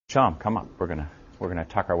Sham, come up. We're gonna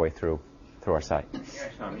talk our way through our site. Yeah,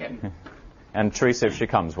 Sham, yeah. And Teresa, if she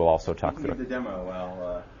comes, we'll also talk through. The demo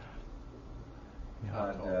while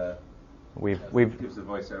We've gives the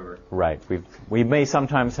voiceover. Right. We may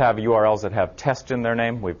sometimes have URLs that have test in their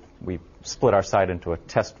name. We've split our site into a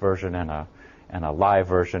test version and a live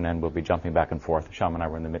version, and we'll be jumping back and forth. Sham and I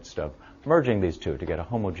were in the midst of merging these two to get a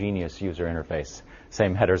homogeneous user interface,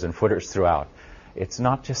 same headers and footers throughout. It's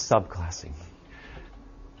not just subclassing.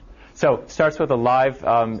 So it starts with a live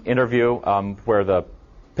interview where the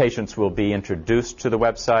patients will be introduced to the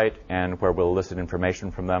website and where we'll elicit information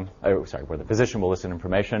from them. Where the physician will elicit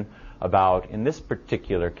information about, in this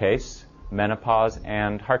particular case, menopause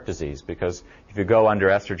and heart disease. Because if you go under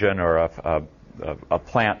estrogen or a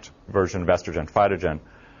plant version of estrogen, phytogen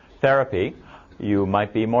therapy, you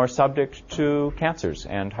might be more subject to cancers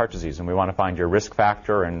and heart disease. And we want to find your risk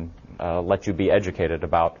factor and let you be educated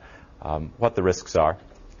about what the risks are.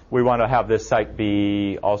 We want to have this site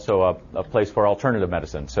be also a place for alternative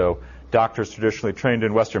medicine. So doctors traditionally trained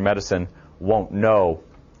in Western medicine won't know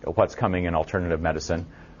what's coming in alternative medicine.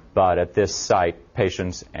 But at this site,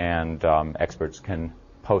 patients and experts can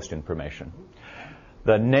post information.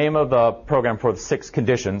 The name of the program for the 6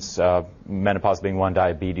 conditions, menopause being one,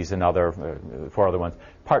 diabetes another, 4 other ones,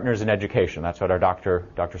 Partners in Education. That's what our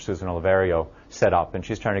Dr. Susan Oliverio set up. And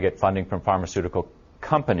she's trying to get funding from pharmaceutical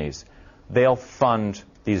companies. They'll fund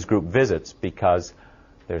these group visits because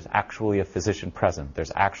there's actually a physician present.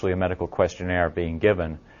 There's actually a medical questionnaire being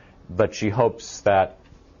given. But she hopes that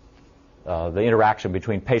the interaction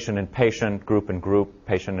between patient and patient, group and group,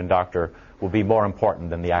 patient and doctor will be more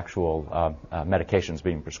important than the actual medications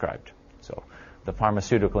being prescribed. So the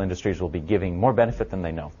pharmaceutical industries will be giving more benefit than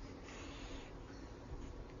they know.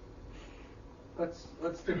 Let's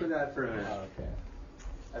stick with that for a minute. Okay.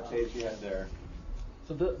 That page you had there.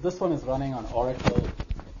 So this one is running on Oracle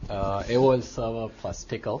AOL Server plus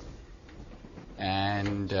Tickle.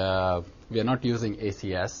 And we are not using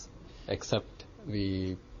ACS, except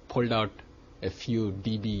we pulled out a few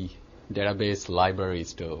DB database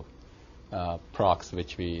libraries to procs,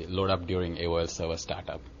 which we load up during AOL Server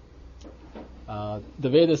startup. The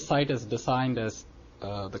way the site is designed is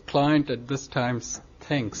the client at this time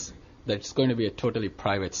thinks that it's going to be a totally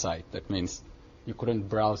private site. That means you couldn't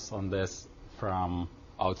browse on this from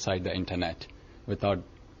outside the internet without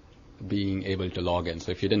being able to log in.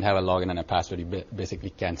 So if you didn't have a login and a password, you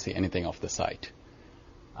basically can't see anything of the site.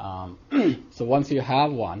 So once you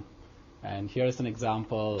have one, and here's an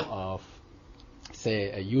example of,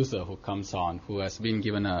 say, a user who comes on who has been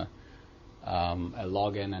given a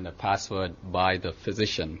login and a password by the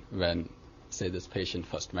physician when, say, this patient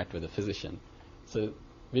first met with the physician. So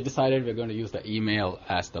we decided we're going to use the email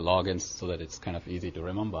as the login so that it's kind of easy to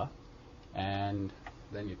remember. And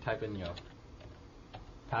then you type in your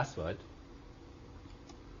password,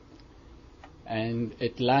 and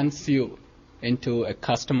it lands you into a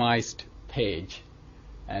customized page.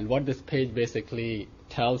 And what this page basically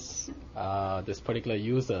tells this particular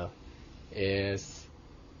user is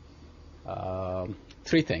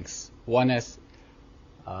 3 things. One is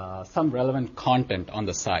some relevant content on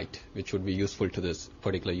the site, which would be useful to this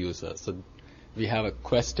particular user. So we have a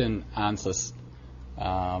question answers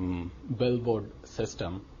billboard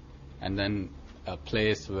system, and then a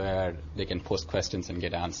place where they can post questions and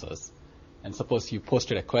get answers. And suppose you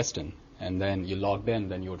posted a question and then you logged in,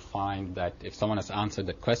 then you would find that if someone has answered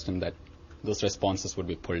that question, that those responses would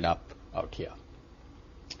be pulled up out here.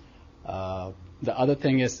 The other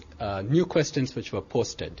thing is new questions which were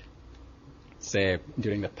posted, say,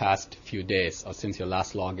 during the past few days or since your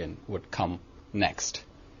last login would come next.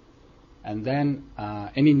 And then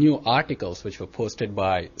any new articles which were posted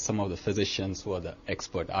by some of the physicians who are the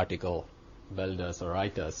expert article builders or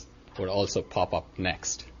writers would also pop up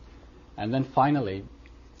next. And then finally,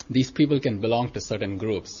 these people can belong to certain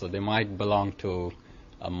groups. So they might belong to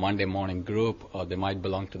a Monday morning group, or they might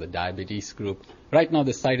belong to the diabetes group. Right now,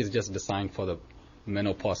 the site is just designed for the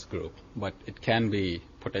menopause group, but it can be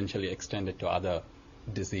potentially extended to other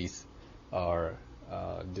disease or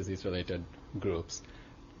disease-related groups.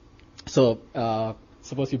 So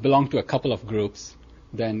suppose you belong to a couple of groups,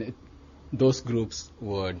 then those groups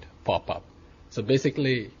would pop up. So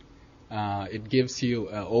basically, it gives you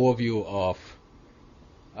an overview of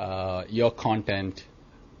your content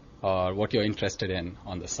or what you're interested in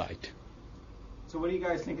on the site. So what do you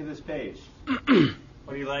guys think of this page?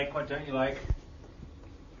 What do you like? What don't you like?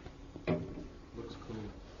 Looks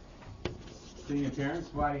cool. Seeing appearance?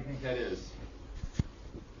 Why do you think that is?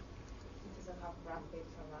 Doesn't have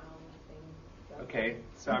graphics around things. Okay,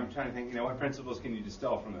 so I'm trying to think, what principles can you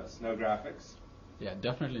distill from this? No graphics? Yeah,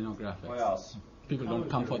 definitely no graphics. What else? people don't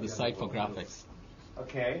come for the site for graphics.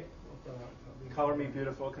 Okay. Color Me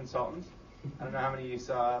Beautiful consultant. I don't know how many you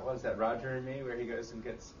saw. What was that, Roger and Me, where he goes and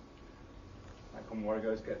gets, Michael Moore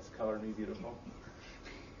gets Color Me Beautiful.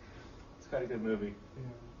 It's quite a good movie.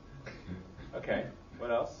 Okay.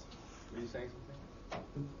 What else? Were you saying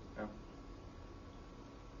something? No.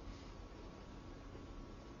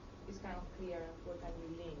 It's kind of clear what can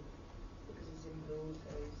we link because it's in blue,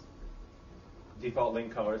 so it's Default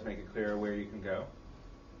link colors make it clearer where you can go.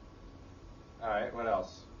 All right. What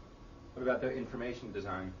else? What about the information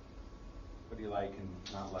design? What do you like and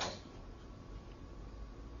not like?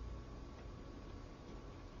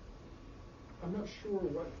 I'm not sure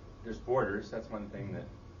what. There's borders. That's one thing that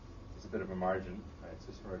is a bit of a margin. Right? It's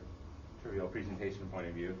just from a trivial presentation point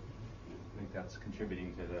of view. I think that's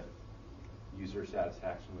contributing to the user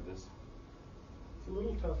satisfaction with this. It's a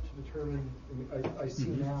little tough to determine. I see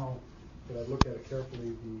now that I look at it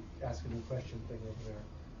carefully, the ask a new question thing over there.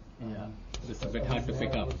 Yeah, it's a bit hard to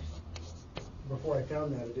pick up. Before I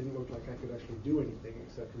found that, it didn't look like I could actually do anything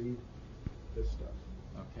except read this stuff.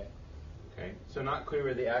 Okay. Okay. So not clear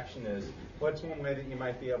where the action is. What's one way that you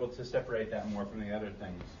might be able to separate that more from the other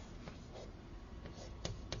things?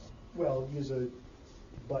 Well, use a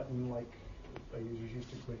button like a user's used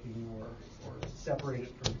to clicking, or separate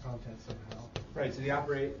it from the content somehow. Right. So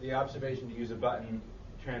the observation to use a button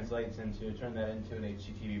translates into turn that into an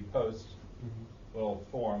HTTP post, little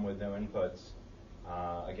form with no inputs.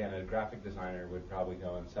 Again, a graphic designer would probably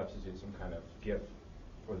go and substitute some kind of GIF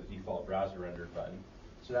for the default browser rendered button.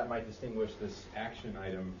 So that might distinguish this action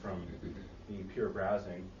item from the pure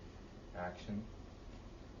browsing action.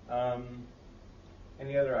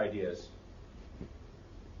 Any other ideas?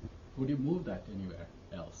 Would you move that anywhere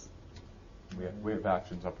else? We have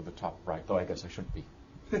actions up at the top right, though I guess I shouldn't be.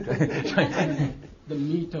 The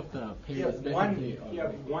meat of the page is basically... You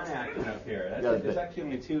have one action up here. There's actually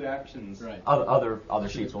only two actions. Right. Other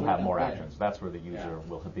sheets will have more actions. That's where the user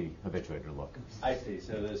will be habituated to look. I see.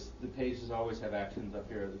 So the pages always have actions up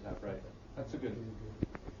here at the top right. That's a good...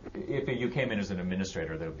 If you came in as an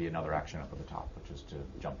administrator, there would be another action up at the top, which is to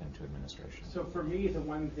jump into administration. So for me, the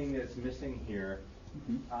one thing that's missing here,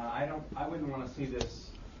 I wouldn't want to see this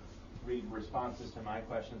read responses to my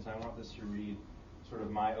questions. I want this to read sort of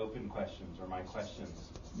my open questions or my questions,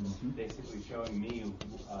 basically showing me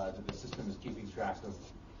that the system is keeping track of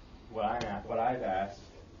what I've asked,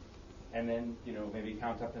 and then maybe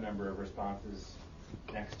count up the number of responses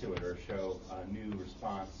next to it, or show a new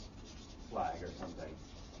response flag or something.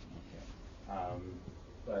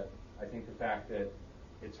 But I think the fact that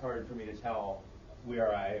it's hard for me to tell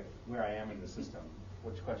where I am in the system,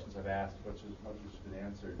 which questions I've asked, which has been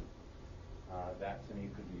answered, that to me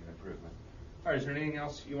could be an improvement. All right, is there anything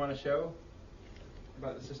else you want to show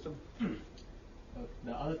about the system?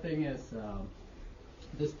 The other thing is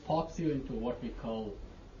this pops you into what we call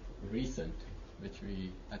recent, which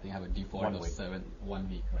we I think have a default of 1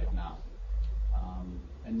 week right now.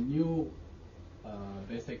 And new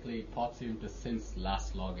basically pops you into since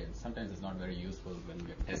last login. Sometimes it's not very useful when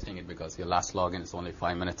we're testing it because your last login is only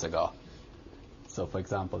 5 minutes ago. So for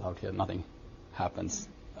example, out here nothing happens.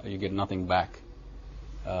 You get nothing back.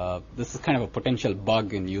 This is kind of a potential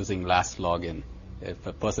bug in using last login. If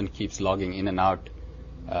a person keeps logging in and out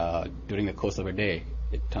during the course of a day,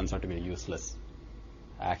 it turns out to be a useless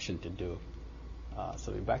action to do.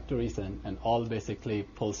 So we're back to recent, and all basically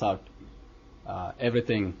pulls out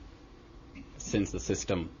everything since the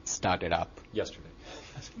system started up. Yesterday.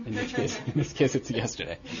 In this case, it's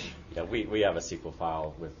yesterday. Yeah, we have a SQL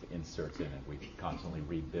file with inserts in it. We constantly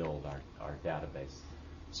rebuild our database.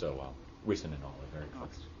 So recent and all are very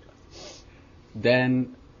close.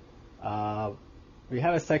 Then we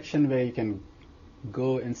have a section where you can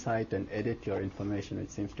go inside and edit your information, which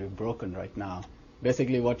seems to be broken right now.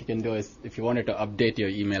 Basically, what you can do is, if you wanted to update your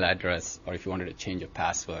email address, or if you wanted to change your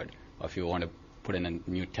password, or if you want to put in a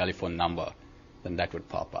new telephone number, then that would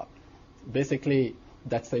pop up. Basically,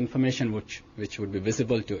 that's the information which would be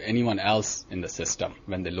visible to anyone else in the system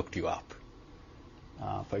when they looked you up.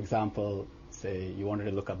 For example, say you wanted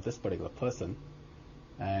to look up this particular person,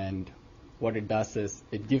 and what it does is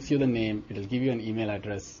it gives you the name, it'll give you an email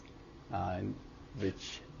address,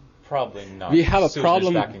 which probably not. We have a Susan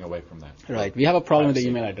problem is backing away from that. Right, we have a problem with the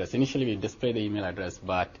email address. Initially, we display the email address,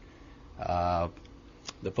 but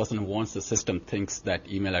the person who wants the system thinks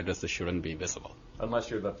that email addresses shouldn't be visible. Unless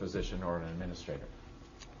you're the physician or an administrator,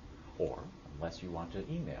 or unless you want to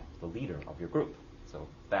email the leader of your group. So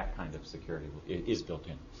that kind of security is built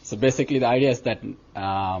in. So basically, the idea is that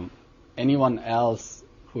anyone else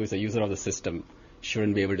who is a user of the system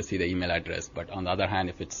shouldn't be able to see the email address. But on the other hand,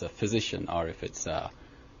 if it's a physician or if it's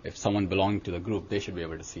if someone belonging to the group, they should be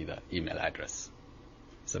able to see the email address.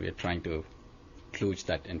 So we are trying to kludge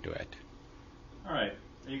that into it. All right.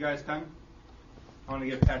 Are you guys coming? I want to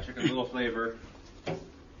give Patrick a little flavor. I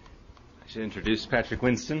should introduce Patrick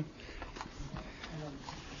Winston.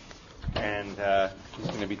 And he's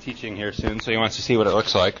going to be teaching here soon, so he wants to see what it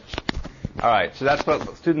looks like. All right, so that's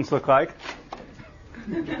what students look like.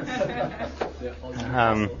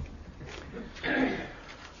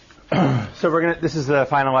 So this is the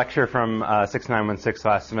final lecture from 6916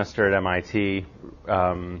 last semester at MIT.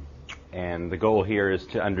 And the goal here is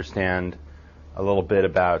to understand a little bit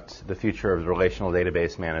about the future of the relational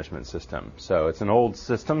database management system. So it's an old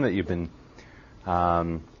system that you've been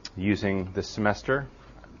using this semester,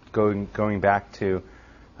 going back to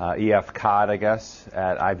E.F. Codd, I guess,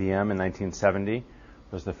 at IBM in 1970,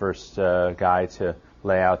 was the first guy to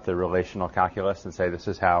lay out the relational calculus and say this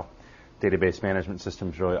is how database management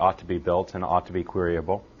systems really ought to be built and ought to be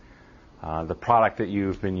queryable. The product that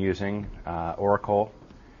you've been using, Oracle,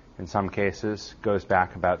 in some cases, goes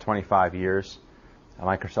back about 25 years.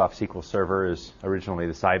 Microsoft SQL Server is originally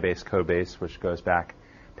the Sybase code base, which goes back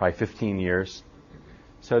probably 15 years.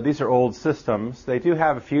 So these are old systems. They do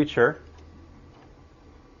have a future.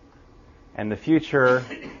 And the future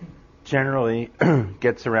generally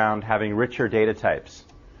gets around having richer data types.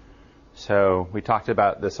 So we talked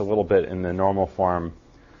about this a little bit in the normal form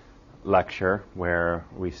lecture, where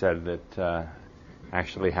we said that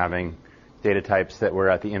actually having data types that were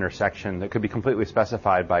at the intersection that could be completely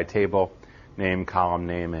specified by table name, column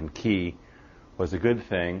name, and key was a good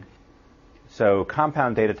thing. So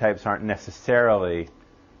compound data types aren't necessarily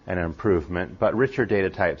an improvement, but richer data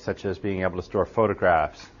types, such as being able to store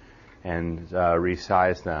photographs and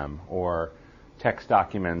resize them, or text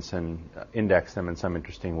documents and index them in some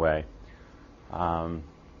interesting way.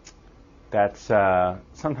 That's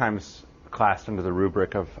sometimes classed under the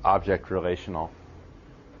rubric of object relational.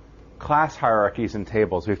 Class hierarchies and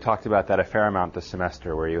tables, we've talked about that a fair amount this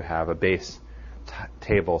semester, where you have a base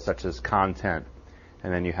table such as content,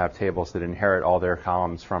 and then you have tables that inherit all their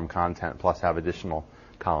columns from content plus have additional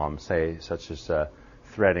columns, say such as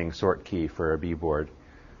threading sort key for a bboard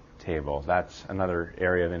table. That's another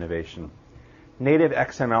area of innovation. Native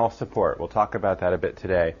XML support, we'll talk about that a bit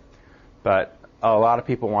today, but a lot of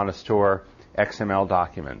people want to store XML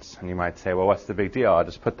documents, and you might say, well, what's the big deal? I'll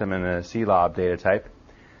just put them in a CLOB data type.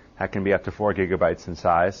 That can be up to 4 gigabytes in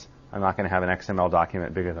size. I'm not going to have an XML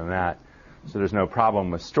document bigger than that, so there's no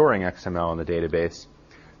problem with storing XML in the database.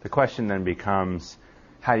 The question then becomes,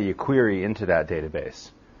 how do you query into that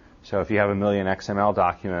database? So if you have 1 million XML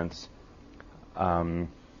documents,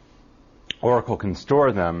 Oracle can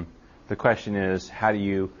store them. The question is, how do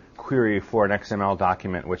you query for an XML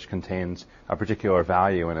document which contains a particular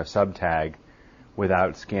value in a subtag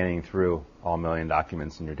without scanning through all 1 million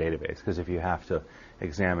documents in your database? Because if you have to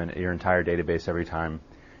examine your entire database every time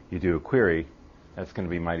you do a query, that's going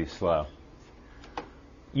to be mighty slow.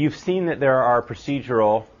 You've seen that there are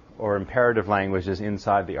procedural or imperative languages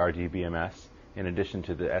inside the RDBMS in addition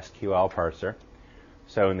to the SQL parser.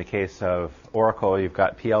 So in the case of Oracle, you've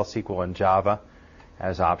got PL SQL and Java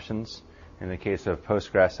as options. In the case of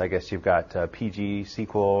Postgres, I guess you've got PG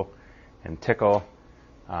SQL and Tickle.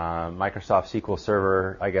 Microsoft SQL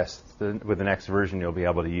Server, I guess with the next version you'll be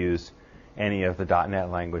able to use any of the .NET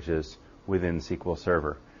languages within SQL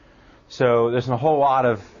Server. So there's a whole lot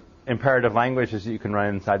of imperative languages that you can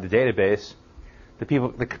run inside the database. The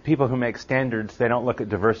people who make standards, they don't look at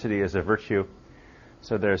diversity as a virtue.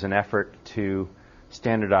 So there's an effort to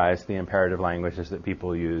standardize the imperative languages that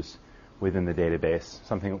people use within the database.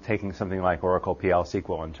 Taking something like Oracle PL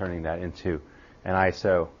SQL and turning that into an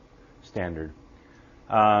ISO standard.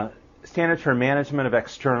 Standards for management of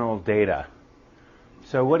external data.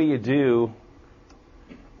 So what do you do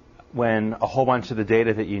when a whole bunch of the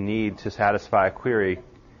data that you need to satisfy a query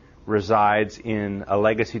resides in a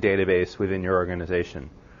legacy database within your organization,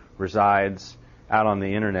 resides out on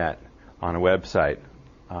the internet on a website?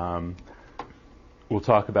 We'll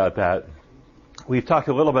talk about that. We've talked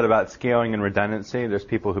a little bit about scaling and redundancy. There's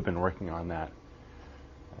people who've been working on that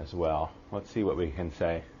as well. Let's see what we can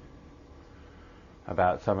say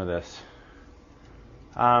about some of this.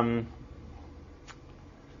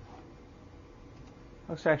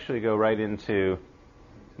 Let's actually go right into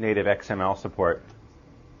native XML support.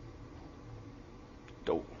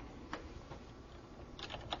 Oh.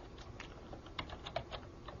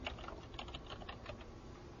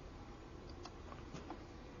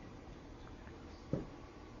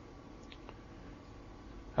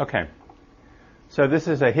 Okay. So this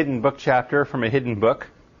is a hidden book chapter from a hidden book.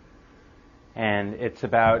 And it's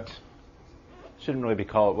about, shouldn't really be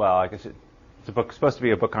called, well, I guess It's a book supposed to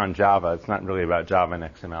be a book on Java. It's not really about Java and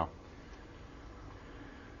XML.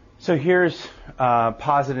 So here's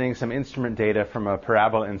positing some instrument data from a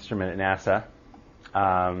parabola instrument at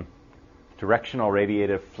NASA. Directional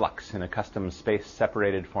radiative flux in a custom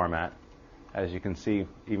space-separated format. As you can see,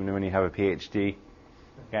 even when you have a PhD, the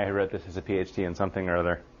guy who wrote this has a PhD in something or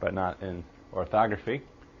other, but not in orthography.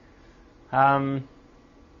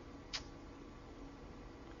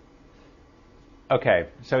 Okay,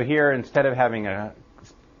 so here, instead of having a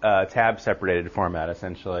tab-separated format,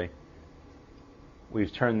 essentially,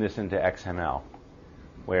 we've turned this into XML,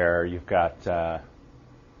 where you've got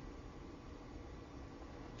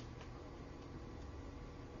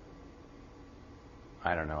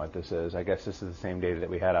I don't know what this is. I guess this is the same data that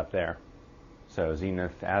we had up there. So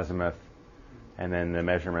zenith, azimuth, and then the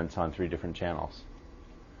measurements on 3 different channels.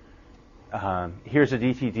 Here's a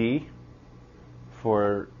DTD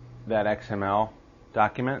for that XML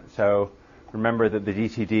document. So remember that the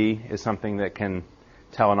DTD is something that can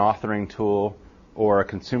tell an authoring tool or a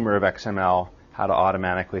consumer of XML how to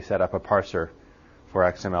automatically set up a parser for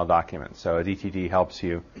XML documents. So a DTD helps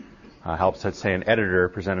you, let's say, an editor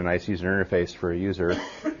present a nice user interface for a user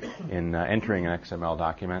in entering an XML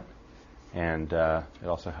document, and it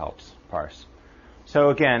also helps parse. So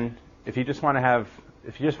again, if you just want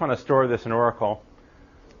to store this in Oracle,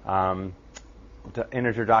 the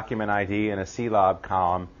integer document ID in a CLOB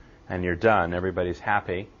column, and you're done. Everybody's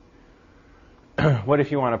happy. What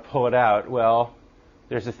if you want to pull it out? Well,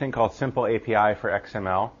 there's this thing called Simple API for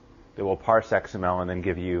XML that will parse XML and then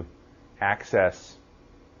give you access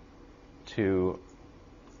to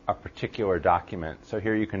a particular document. So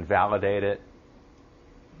here you can validate it.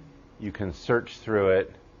 You can search through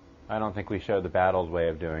it. I don't think we showed the bad old way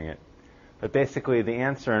of doing it. But basically, the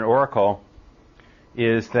answer in Oracle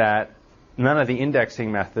is that none of the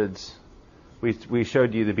indexing methods, we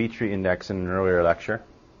showed you the B-tree index in an earlier lecture,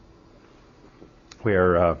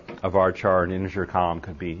 where a varchar, an integer column,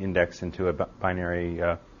 could be indexed into a binary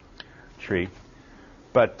tree.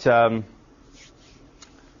 But the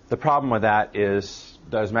problem with that is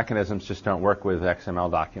those mechanisms just don't work with XML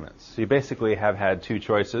documents. So you basically have had 2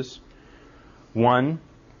 choices. One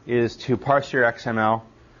is to parse your XML,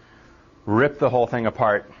 rip the whole thing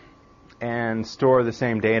apart, and store the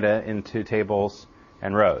same data into tables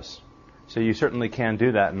and rows. So you certainly can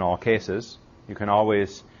do that in all cases. You can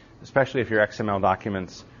always, especially if your XML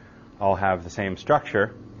documents all have the same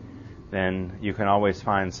structure, then you can always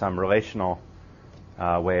find some relational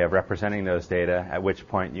way of representing those data, at which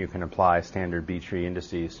point you can apply standard B-tree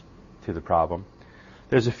indices to the problem.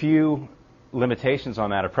 There's a few limitations on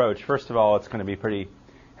that approach. First of all, it's going to be pretty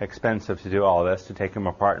expensive to do all this, to take them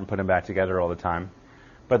apart and put them back together all the time.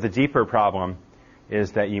 But the deeper problem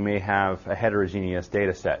is that you may have a heterogeneous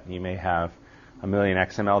data set. You may have 1 million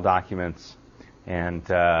XML documents and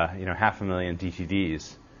 500,000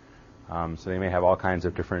 DTDs. So they may have all kinds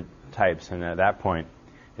of different types, and at that point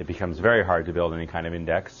it becomes very hard to build any kind of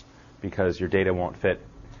index because your data won't fit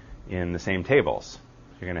in the same tables.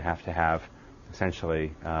 You're going to have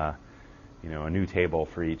essentially a new table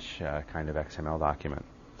for each kind of XML document.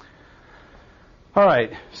 All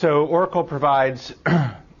right, so Oracle provides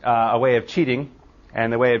a way of cheating,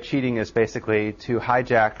 and the way of cheating is basically to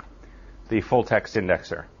hijack the full-text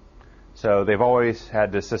indexer. So they've always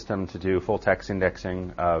had this system to do full-text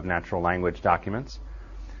indexing of natural language documents,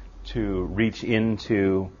 to reach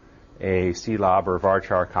into a CLOB or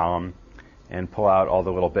varchar column and pull out all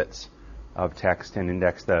the little bits of text and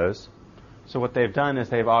index those. So what they've done is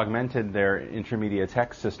they've augmented their intermediate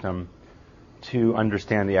text system to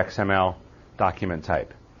understand the XML document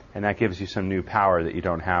type. And that gives you some new power that you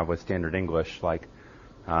don't have with standard English, like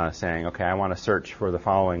saying, okay, I want to search for the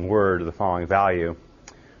following word or the following value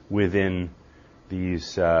within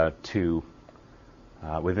these within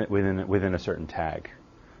a certain tag.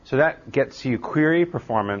 So that gets you query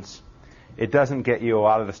performance. It doesn't get you a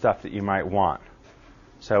lot of the stuff that you might want.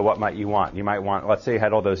 So what might you want? You might want, let's say you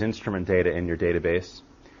had all those instrument data in your database.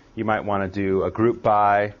 You might want to do a group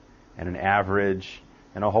by and an average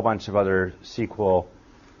and a whole bunch of other SQL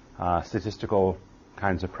statistical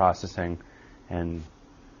kinds of processing. And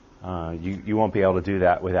you won't be able to do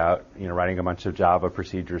that without writing a bunch of Java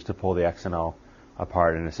procedures to pull the XML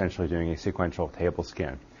apart and essentially doing a sequential table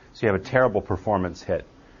scan. So you have a terrible performance hit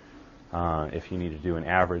if you need to do an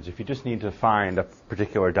average. If you just need to find a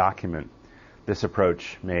particular document, this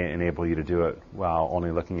approach may enable you to do it while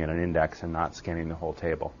only looking at an index and not scanning the whole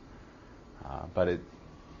table. But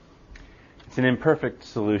it's an imperfect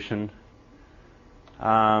solution.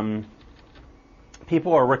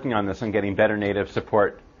 People are working on this and getting better native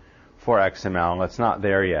support for XML. It's not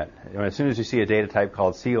there yet. As soon as you see a data type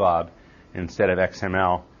called CLOB, instead of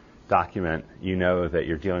XML document, you know that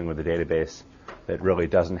you're dealing with a database that really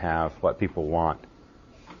doesn't have what people want.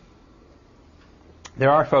 There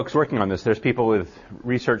are folks working on this. There's people with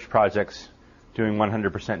research projects doing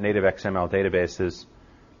 100% native XML databases.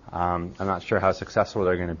 I'm not sure how successful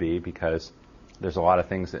they're going to be because there's a lot of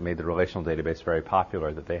things that made the relational database very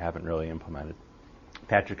popular that they haven't really implemented.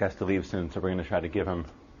 Patrick has to leave soon, so we're going to try to give him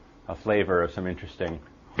a flavor of some interesting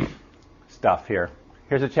stuff here.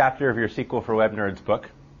 Here's a chapter of your SQL for Web Nerds book.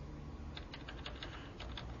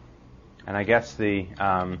 And I guess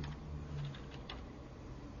I'll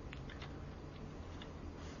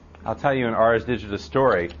tell you an Ars Digita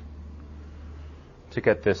story to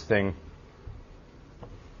get this thing.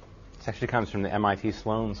 This actually comes from the MIT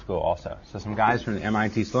Sloan School also. So some guys from the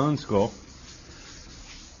MIT Sloan School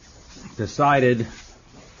decided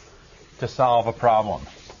to solve a problem.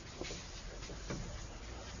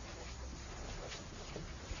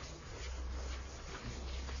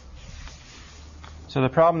 So the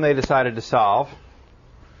problem they decided to solve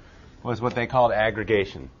was what they called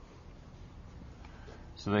aggregation.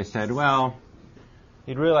 So they said, well,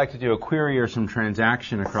 you'd really like to do a query or some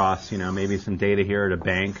transaction across, maybe some data here at a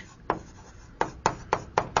bank.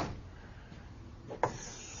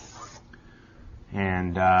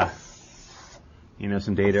 And,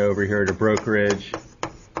 some data over here at a brokerage.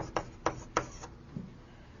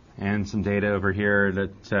 And some data over here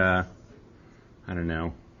at, a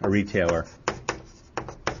retailer.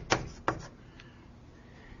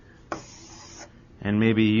 And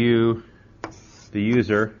maybe you, the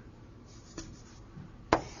user,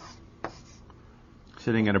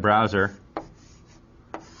 sitting at a browser,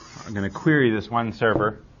 are going to query this one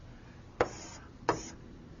server,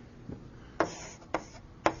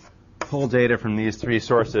 pull data from these three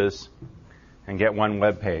sources, and get one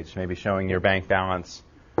web page, maybe showing your bank balance,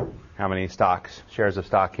 how many shares of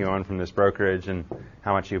stock you own from this brokerage, and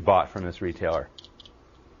how much you bought from this retailer.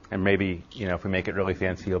 And maybe, if we make it really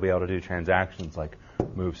fancy, you'll be able to do transactions like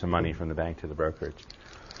move some money from the bank to the brokerage.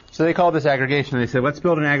 So they called this aggregation. They said, let's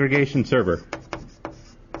build an aggregation server.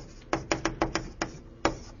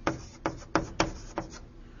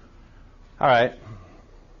 All right.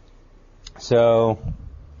 So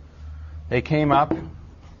they came up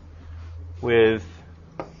with,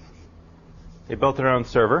 they built their own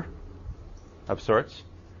server of sorts,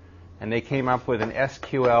 and they came up with an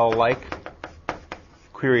SQL-like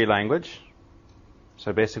query language.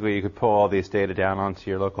 So basically you could pull all these data down onto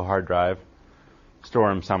your local hard drive, store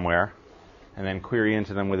them somewhere, and then query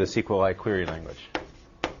into them with a SQL-like query language.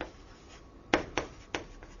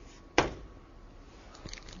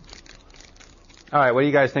 All right, what do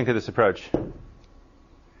you guys think of this approach?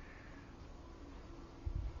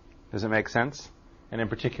 Does it make sense? And in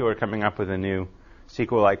particular, coming up with a new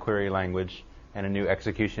SQL-like query language and a new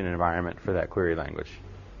execution environment for that query language.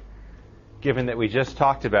 Given that we just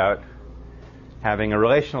talked about having a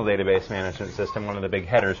relational database management system, one of the big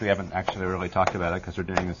headers, we haven't actually really talked about it because we're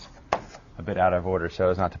doing this a bit out of order, so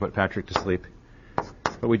as not to put Patrick to sleep.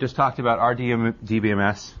 But we just talked about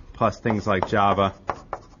RDBMS plus things like Java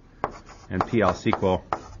and PL SQL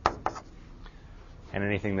and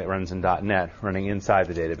anything that runs in .NET running inside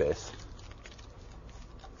the database. It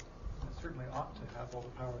certainly ought to have all the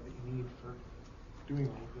power that you need for doing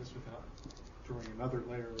all of this without throwing another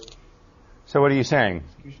layer of... So what are you saying?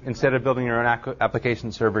 Instead of building your own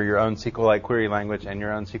application server, your own SQL-like query language, and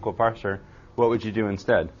your own SQL parser, what would you do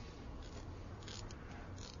instead?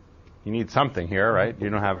 You need something here, right? You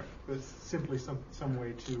don't have... It's simply some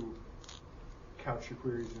way to couch your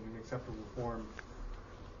queries in an acceptable form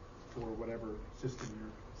for whatever system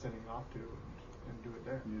you're sending off to and do it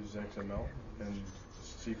there. Use XML and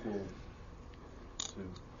SQL to...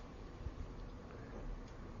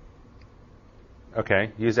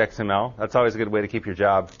 Okay, use XML. That's always a good way to keep your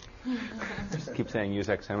job. Just keep saying use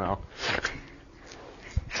XML.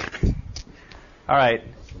 All right.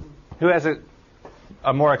 Who has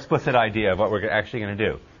a more explicit idea of what we're actually going to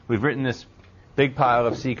do? We've written this big pile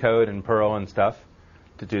of C code and Perl and stuff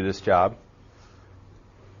to do this job.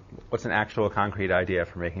 What's an actual concrete idea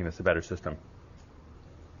for making this a better system?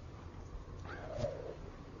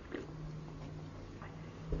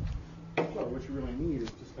 Well, what you really need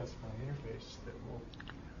is to specify an interface that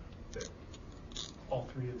all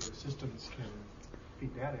three of the systems can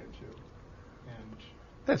feed data into. And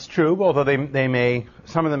That's true, although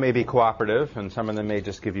some of them may be cooperative, and some of them may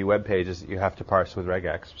just give you web pages that you have to parse with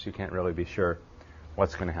regex, so you can't really be sure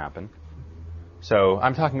what's going to happen. So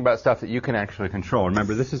I'm talking about stuff that you can actually control.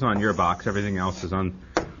 Remember, this is on your box. Everything else is on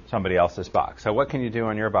somebody else's box. So what can you do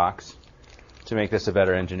on your box to make this a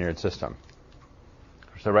better engineered system?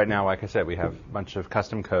 So right now, like I said, we have a bunch of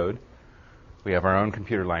custom code. We have our own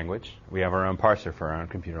computer language. We have our own parser for our own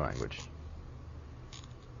computer language.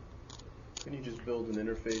 Can you just build an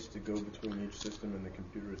interface to go between each system and the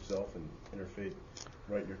computer itself and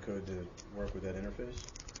write your code to work with that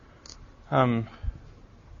interface?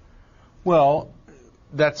 Well,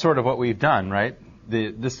 that's sort of what we've done, right?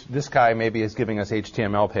 This guy maybe is giving us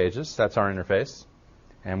HTML pages. That's our interface.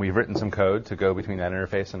 And we've written some code to go between that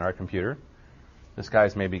interface and our computer. This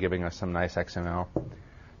guy's maybe giving us some nice XML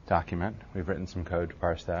document. We've written some code to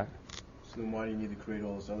parse that. So then why do you need to create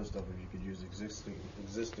all this other stuff if you could use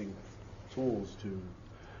existing tools to...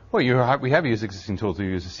 Well, we have used existing tools.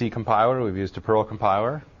 We've used a C compiler. We've used a Perl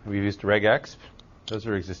compiler. We've used regex. Those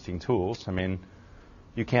are existing tools. I mean,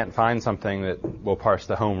 you can't find something that will parse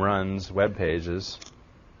the home runs web pages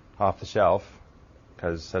off the shelf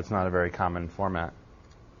because that's not a very common format.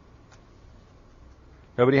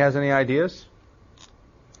 Nobody has any ideas?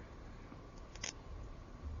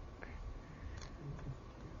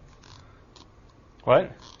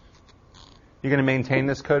 What? You're going to maintain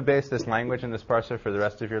this code base, this language, and this parser for the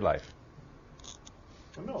rest of your life?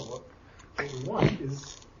 Well, no. What we want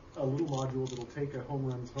is a little module that will take a home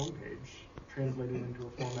runs homepage, translate it into a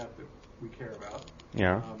format that we care about.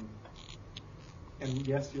 Yeah. And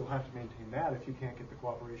yes, you'll have to maintain that if you can't get the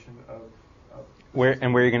cooperation of where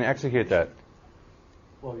are you going to execute that?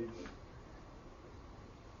 Well, you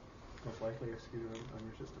most likely execute it on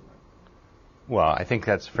your system. Right? Well, I think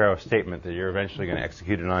that's a fair statement that you're eventually going to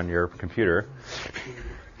execute it on your computer,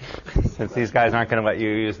 since these guys aren't going to let you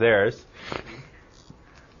use theirs.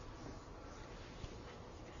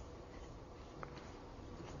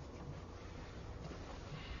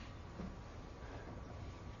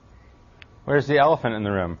 Where's the elephant in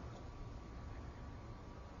the room?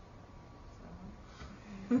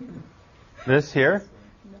 This here?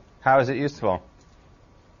 How is it useful?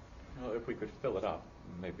 Well, if we could fill it up,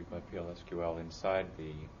 maybe by PLSQL inside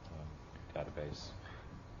the database,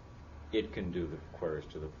 it can do the queries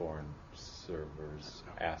to the foreign servers,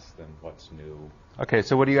 ask them what's new. Okay,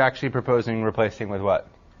 so what are you actually proposing replacing with what?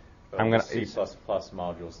 C++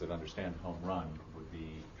 modules that understand home run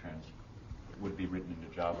would be written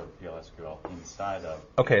into Java or PLSQL inside of.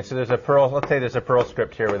 Okay, so there's a Perl. Let's say there's a Perl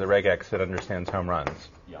script here with a regex that understands home runs.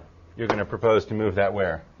 Yeah. You're going to propose to move that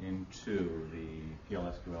where? Into the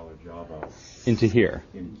PLSQL or Java. Into here.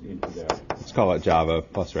 Into there. Let's call it Java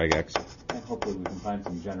plus regex. And hopefully we can find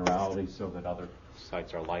some generality so that other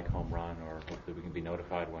sites are like home run, or hopefully we can be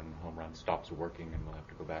notified when home run stops working and we'll have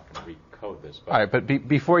to go back and recode this. All right, but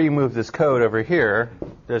before you move this code over here,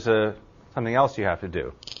 there's something else you have to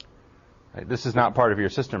do. Right, this is not part of your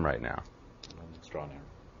system right now. It's drawn here.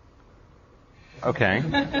 Okay.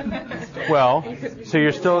 Well, so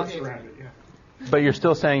you're still, but you're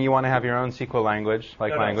still saying you want to have your own SQL language,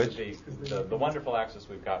 language. So the wonderful access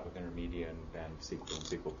we've got with Intermedia and SQL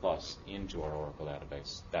and SQL Plus into our Oracle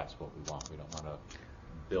database, that's what we want. We don't want to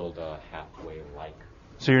build a halfway-like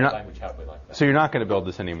language halfway like that. So you're not going to build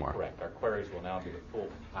this anymore. Correct. Our queries will now be the full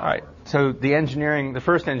power. All right. So the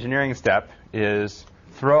first engineering step is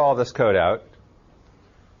throw all this code out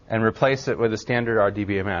and replace it with a standard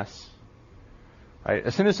RDBMS. Right?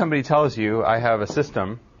 As soon as somebody tells you, I have a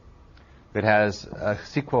system that has a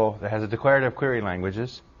SQL, that has a declarative query language,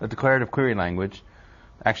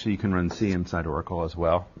 actually you can run C inside Oracle as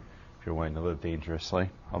well, if you're willing to live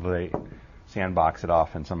dangerously, although they sandbox it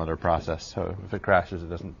off in some other process, so if it crashes, it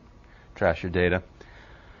doesn't trash your data.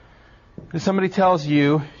 If somebody tells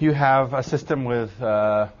you you have a system with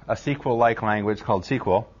a SQL-like language called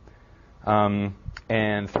SQL,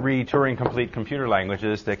 and 3 Turing-complete computer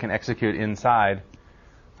languages that can execute inside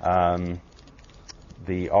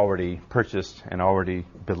the already purchased and already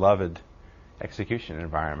beloved execution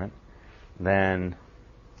environment, then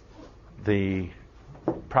the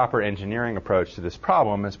proper engineering approach to this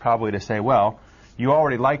problem is probably to say, well, you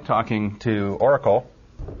already like talking to Oracle,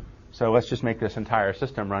 so let's just make this entire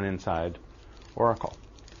system run inside Oracle.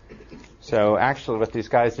 So actually what these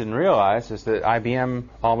guys didn't realize is that IBM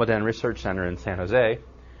Almaden Research Center in San Jose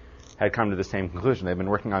had come to the same conclusion. They've been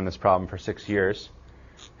working on this problem for 6 years.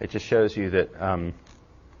 It just shows you that,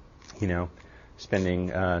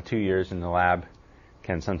 spending 2 years in the lab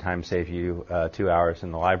can sometimes save you 2 hours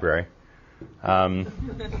in the library.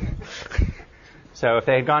 So if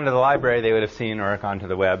they had gone to the library, they would have seen, or gone to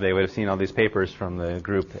the web, they would have seen all these papers from the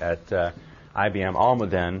group at IBM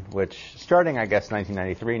Almaden, which, starting, I guess,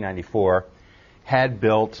 1993, 94, had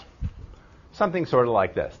built something sort of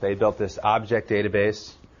like this. They built this object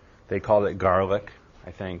database. They called it Garlic,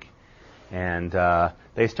 I think. And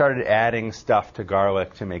they started adding stuff to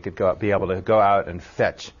Garlic to make it be able to go out and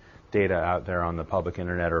fetch data out there on the public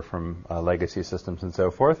internet or from legacy systems and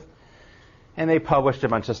so forth. And they published a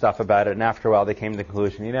bunch of stuff about it, and after a while they came to the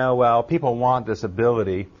conclusion, well, people want this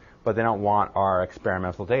ability, but they don't want our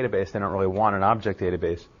experimental database. They don't really want an object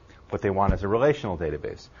database. What they want is a relational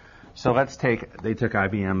database. So they took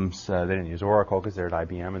IBM's, they didn't use Oracle because they're at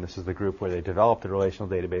IBM, and this is the group where they developed the relational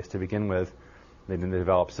database to begin with. They then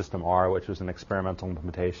developed System R, which was an experimental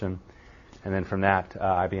implementation. And then from that,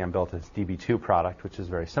 IBM built its DB2 product, which is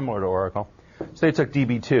very similar to Oracle. So they took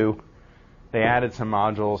DB2, they added some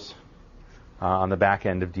modules on the back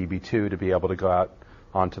end of DB2 to be able to go out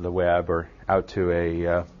onto the web or out to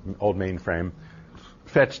a old mainframe,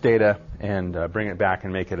 fetch data, and bring it back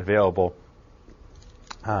and make it available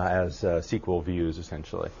as SQL views,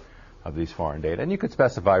 essentially, of these foreign data. And you could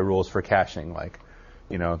specify rules for caching, like,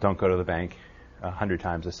 don't go to the bank 100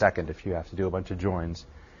 times a second. If you have to do a bunch of joins,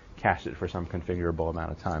 cache it for some configurable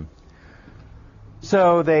amount of time.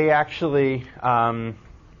 So they actually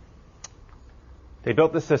they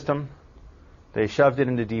built the system. They shoved it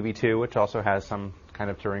into DB2, which also has some kind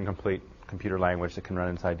of Turing-complete computer language that can run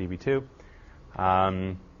inside DB2.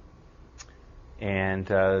 And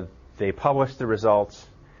they published the results,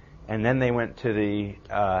 and then they went to the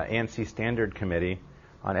ANSI Standard Committee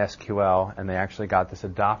on SQL, and they actually got this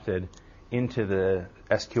adopted into the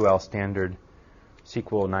SQL standard,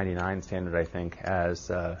 SQL 99 standard, I think, as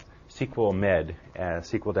SQL MED,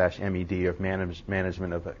 SQL-MED of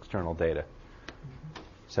management of external data.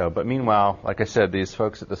 So, but meanwhile, like I said, these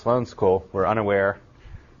folks at the Sloan School were unaware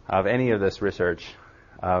of any of this research,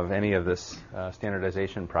 of any of this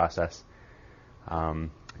standardization process.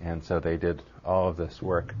 And so they did all of this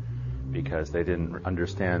work because they didn't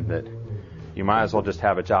understand that you might as well just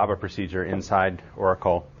have a Java procedure inside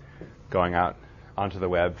Oracle going out onto the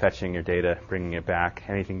web, fetching your data, bringing it back.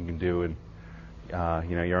 Anything you can do in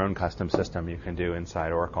your own custom system you can do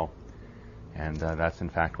inside Oracle. And that's, in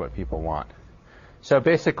fact, what people want. So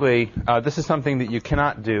basically, this is something that you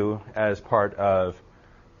cannot do as part of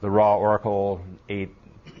the raw Oracle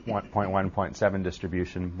 8.1.7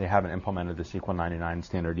 distribution. They haven't implemented the SQL 99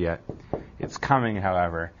 standard yet. It's coming,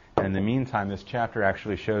 however. And in the meantime, this chapter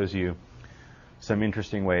actually shows you some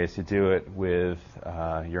interesting ways to do it with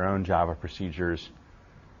your own Java procedures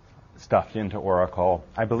stuffed into Oracle.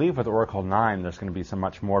 I believe with Oracle 9, there's going to be some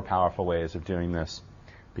much more powerful ways of doing this,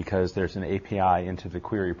 because there's an API into the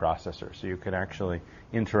query processor. So you could actually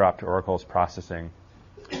interrupt Oracle's processing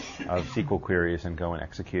of SQL queries and go and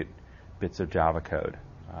execute bits of Java code.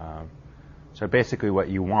 So basically what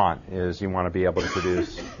you want is you want to be able to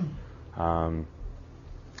produce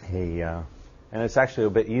and it's actually a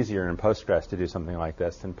bit easier in Postgres to do something like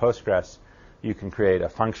this. In Postgres, you can create a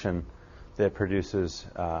function that produces,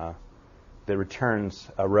 that returns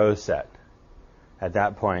a row set. At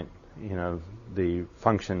that point, the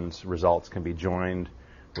function's results can be joined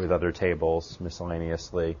with other tables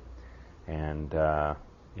miscellaneously, and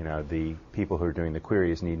the people who are doing the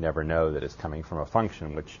queries need never know that it's coming from a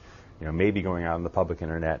function, which may be going out on the public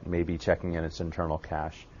internet, may be checking in its internal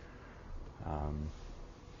cache.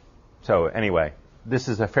 So anyway, this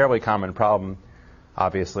is a fairly common problem,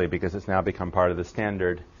 obviously, because it's now become part of the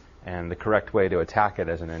standard, and the correct way to attack it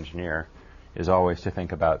as an engineer is always to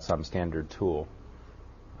think about some standard tool.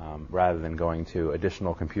 Rather than going to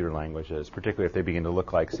additional computer languages, particularly if they begin to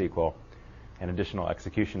look like SQL, and additional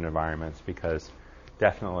execution environments, because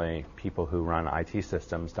definitely people who run IT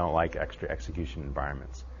systems don't like extra execution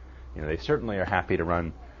environments. They certainly are happy to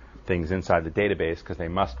run things inside the database because they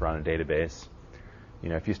must run a database.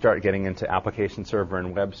 If you start getting into application server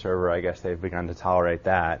and web server, I guess they've begun to tolerate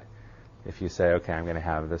that. If you say, okay, I'm going to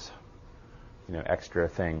have this extra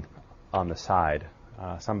thing on the side,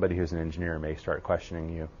 somebody who's an engineer may start questioning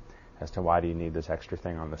you as to why do you need this extra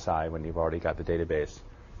thing on the side when you've already got the database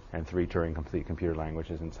and 3 Turing-complete computer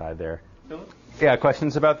languages inside there. Philip? Yeah,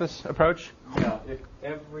 questions about this approach? Yeah, if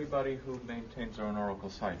everybody who maintains their own Oracle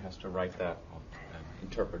site has to write that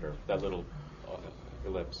interpreter, that little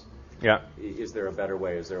ellipse, Yeah. is there a better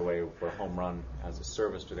way? Is there a way where Home Run, as a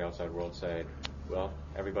service to the outside world, say, well,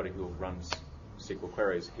 everybody who runs SQL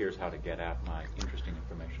queries, here's how to get at my interesting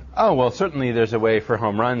information? Oh, well, certainly there's a way for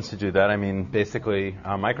home runs to do that. I mean, basically,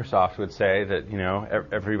 Microsoft would say that,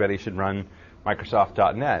 everybody should run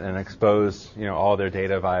Microsoft.net and expose, all their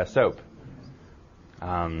data via SOAP.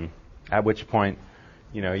 At which point,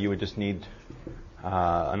 you would just need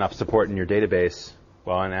enough support in your database.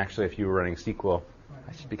 Well, and actually, if you were running SQL,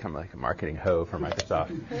 I should become like a marketing hoe for Microsoft.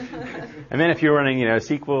 And then if you're running,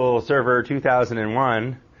 SQL Server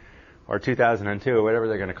 2001 or 2002 or whatever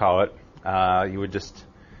they're going to call it, you would just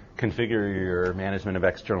configure your management of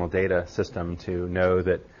external data system to know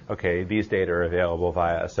that, okay, these data are available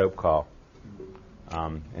via a SOAP call.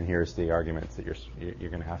 And here's the arguments that you're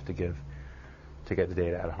going to have to give. to get the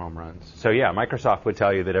data out of home runs. So yeah, Microsoft would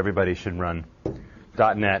tell you that everybody should run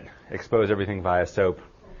 .NET, expose everything via SOAP,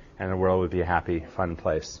 and the world would be a happy, fun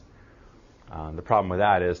place. The problem with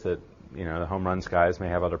that is that the home runs guys may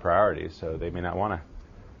have other priorities, so they may not want to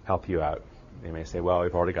help you out. They may say, well,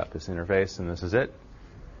 we've already got this interface, and this is it,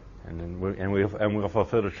 and then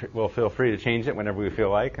we'll feel free to change it whenever we feel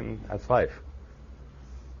like, and that's life.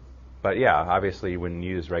 But yeah, obviously you wouldn't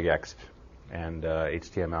use regex and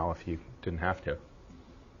HTML if you didn't have to.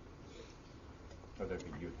 Or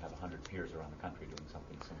you'd have 100 peers around the country doing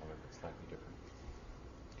something similar but slightly different.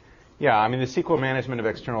 Yeah, I mean, the SQL management of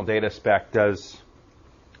external data spec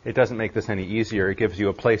doesn't make this any easier. It gives you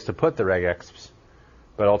a place to put the regexps,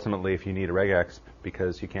 but ultimately if you need a regexp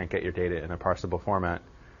because you can't get your data in a parsable format,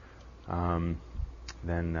 then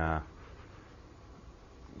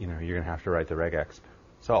you're going to have to write the regexp.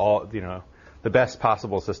 So the best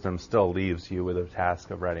possible system still leaves you with a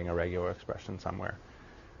task of writing a regular expression somewhere.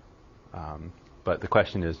 But the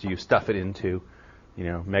question is, do you stuff it into,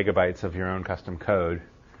 megabytes of your own custom code,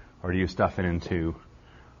 or do you stuff it into,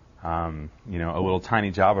 a little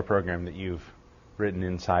tiny Java program that you've written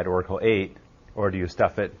inside Oracle 8, or do you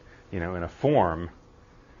stuff it, in a form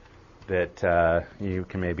that you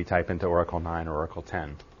can maybe type into Oracle 9 or Oracle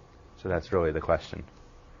 10? So that's really the question.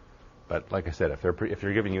 But like I said, if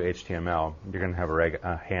they're giving you HTML, you're going to have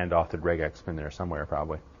a hand-authored regexp in there somewhere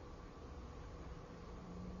probably.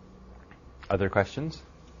 Other questions?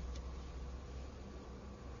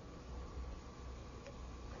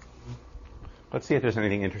 Let's see if there's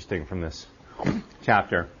anything interesting from this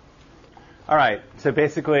chapter. All right, so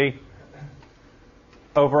basically,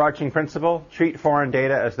 overarching principle, treat foreign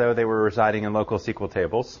data as though they were residing in local SQL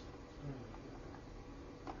tables.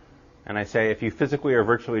 And I say if you physically or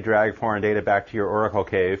virtually drag foreign data back to your Oracle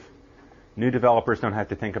cave, new developers don't have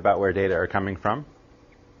to think about where data are coming from.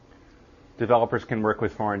 Developers can work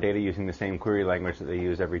with foreign data using the same query language that they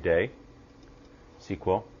use every day,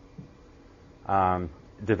 SQL.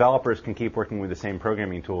 Developers can keep working with the same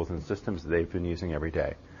programming tools and systems that they've been using every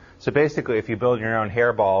day. So basically, if you build your own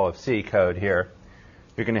hairball of C code here,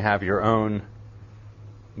 you're going to have your own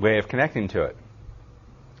way of connecting to it.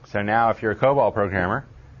 So now if you're a COBOL programmer,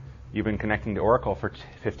 you've been connecting to Oracle for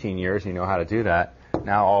 15 years, you know how to do that.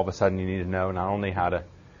 Now all of a sudden you need to know not only how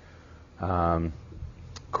to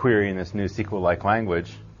query in this new SQL-like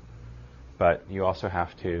language, but you also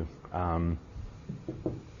have to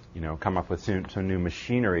come up with some new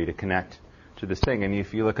machinery to connect to this thing. And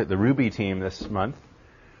if you look at the Ruby team this month,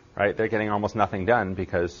 right, they're getting almost nothing done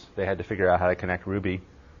because they had to figure out how to connect Ruby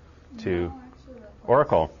to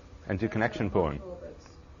Oracle and do connection pooling.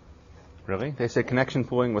 Really? They said connection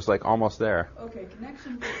pooling was like almost there. Okay,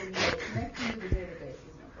 connection pooling, connecting to the database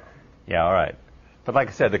is no problem. Yeah, all right. But like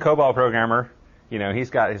I said, the COBOL programmer, he's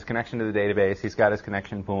got his connection to the database, he's got his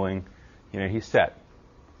connection pooling, he's set.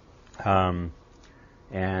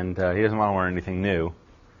 And he doesn't want to learn anything new.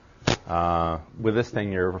 With this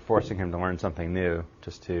thing, you're forcing him to learn something new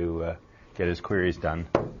just to get his queries done.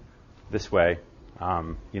 This way,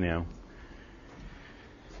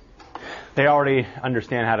 they already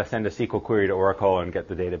understand how to send a SQL query to Oracle and get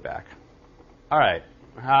the data back. All right.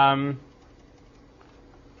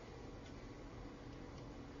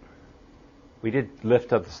 We did lift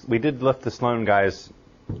the Sloan guys'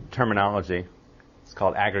 terminology. It's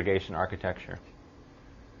called aggregation architecture.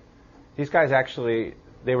 These guys actually,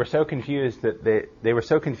 they were so confused that they were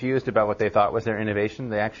so confused about what they thought was their innovation,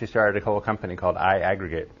 they actually started a whole company called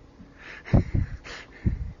iAggregate.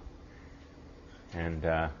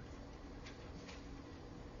 And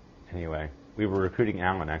anyway, we were recruiting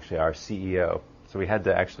Alan, actually, our CEO. So we had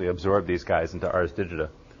to actually absorb these guys into Ars Digita,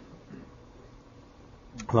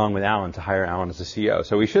 along with Alan, to hire Alan as a CEO.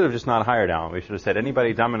 So we should have just not hired Alan. We should have said,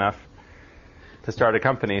 anybody dumb enough to start a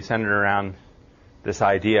company centered around this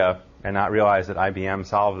idea and not realize that IBM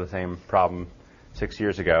solved the same problem 6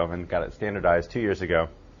 years ago and got it standardized 2 years ago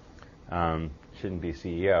shouldn't be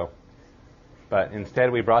CEO. But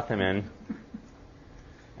instead, we brought them in,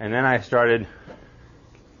 and then I started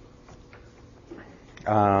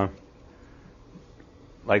trying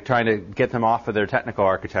to get them off of their technical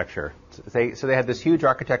architecture. So they had this huge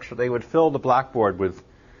architecture. They would fill the blackboard with,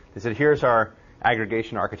 they said, here's our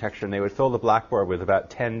aggregation architecture, and they would fill the blackboard with about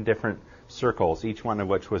 10 different circles, each one of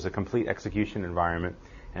which was a complete execution environment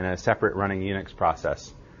and a separate running Unix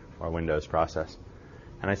process or Windows process.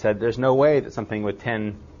 And I said, there's no way that something with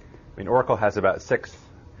 10, Oracle has about 6,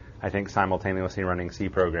 I think, simultaneously running C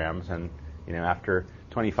programs, and after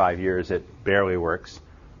 25 years it barely works.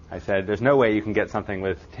 I said, there's no way you can get something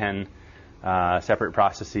with 10 separate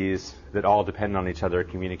processes that all depend on each other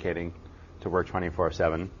communicating to work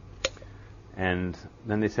 24/7. And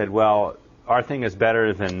then they said, well, our thing is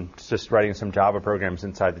better than just writing some Java programs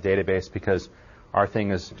inside the database because our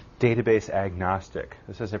thing is database agnostic.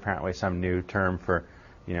 This is apparently some new term for,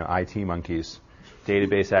 IT monkeys.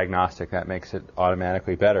 Database agnostic, that makes it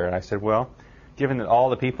automatically better. And I said, well, given that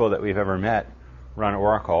all the people that we've ever met run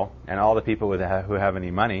Oracle, and all the people who have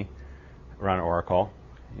any money run Oracle,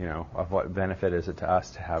 of what benefit is it to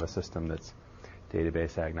us to have a system that's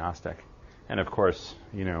database agnostic? And of course,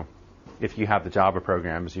 if you have the Java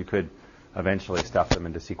programs, you could eventually stuff them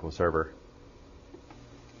into SQL Server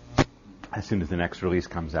as soon as the next release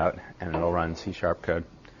comes out, and it'll run C# code.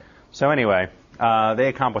 So anyway, they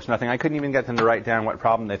accomplished nothing. I couldn't even get them to write down what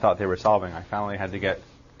problem they thought they were solving. I finally had to get,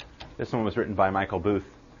 this one was written by Michael Booth,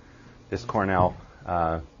 this Cornell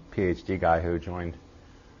PhD guy who joined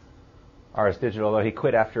Ars Digital, although he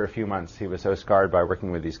quit after a few months. He was so scarred by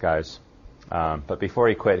working with these guys. But before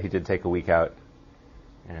he quit, he did take a week out,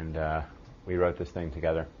 and we wrote this thing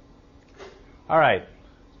together. All right.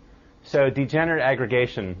 So degenerate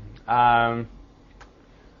aggregation. So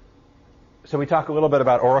we talk a little bit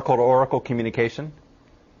about Oracle-to-Oracle communication.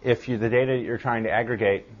 If the data that you're trying to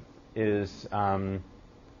aggregate is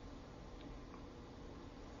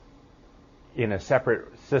in a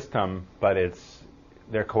separate system, but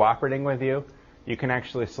they're cooperating with you, you can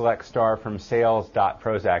actually select star from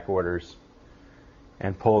sales.prozac orders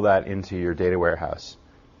and pull that into your data warehouse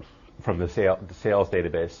from the sales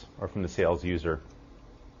database, or from the sales user,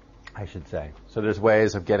 I should say. So there's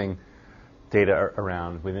ways of getting data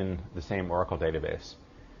around within the same Oracle database.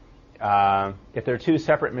 If there are two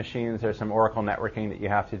separate machines, there's some Oracle networking that you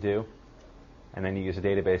have to do, and then you use a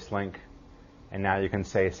database link, and now you can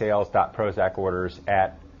say sales.prozac orders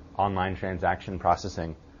at online transaction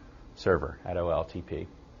processing server at OLTP.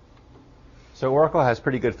 So Oracle has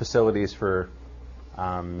pretty good facilities for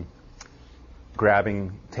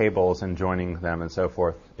grabbing tables and joining them and so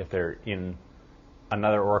forth if they're in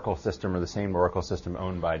another Oracle system or the same Oracle system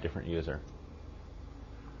owned by a different user.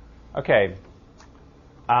 Okay.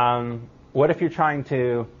 What if you're trying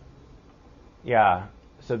to,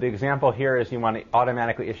 so the example here is you want to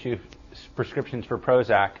automatically issue prescriptions for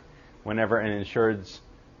Prozac whenever an insured's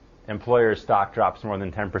employer's stock drops more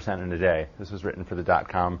than 10% in a day. This was written for the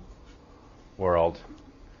 .com world.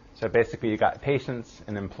 So basically you got patients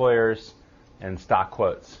and employers and stock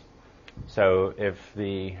quotes. So if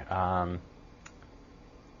the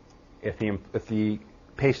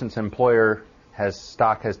patient's employer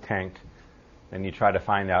stock has tanked, then you try to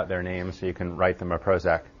find out their name so you can write them a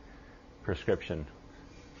Prozac prescription.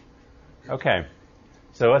 Okay,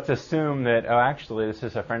 so let's assume that, actually this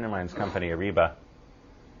is a friend of mine's company, Ariba,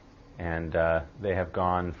 and they have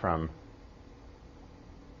gone from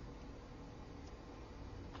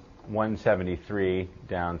 173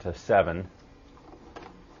 down to 7.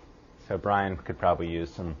 So Brian could probably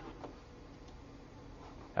use some.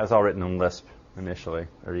 That was all written in Lisp initially,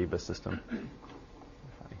 Ariba system.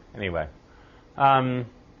 Anyway, so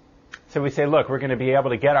we say, look, we're going to be able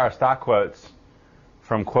to get our stock quotes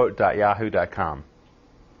from quote.yahoo.com.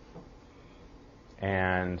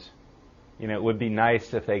 And, it would be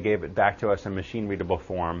nice if they gave it back to us in machine-readable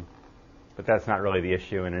form, but that's not really the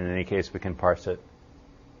issue, and in any case, we can parse it.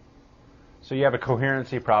 So you have a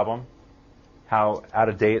coherency problem. How out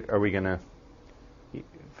of date are we going to,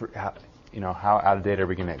 how out of date are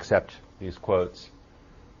we going to accept these quotes?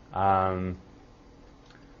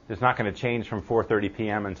 It's not going to change from 4:30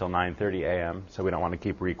 p.m. until 9:30 a.m., so we don't want to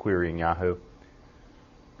keep requerying Yahoo.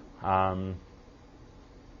 All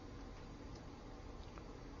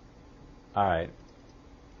right.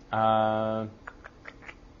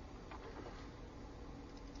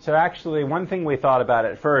 So actually, one thing we thought about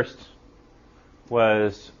at first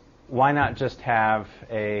was, why not just have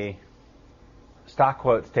a stock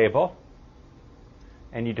quotes table,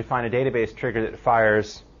 and you define a database trigger that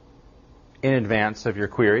fires in advance of your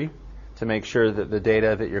query to make sure that the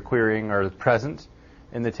data that you're querying are present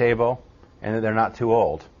in the table and that they're not too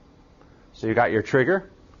old. So you got your trigger,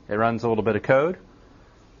 it runs a little bit of code,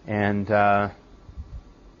 and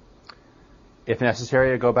if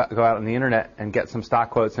necessary, go out on the internet and get some stock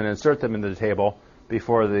quotes and insert them into the table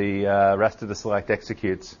before the rest of the select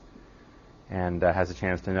executes and has a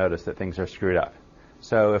chance to notice that things are screwed up.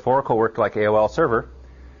 So if Oracle worked like AOL Server,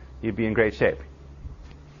 you'd be in great shape,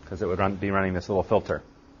 because it would be running this little filter,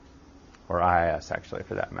 or IIS actually,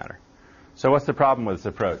 for that matter. So what's the problem with this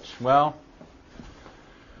approach? Well,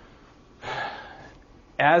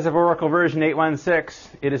 as of Oracle version 8.1.6,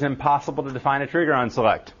 it is impossible to define a trigger on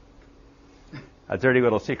select. A dirty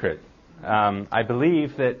little secret. I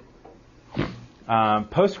believe that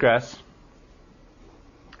Postgres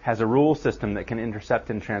has a rule system that can intercept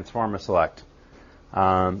and transform a select.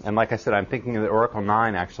 And like I said, I'm thinking that Oracle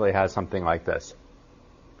 9 actually has something like this.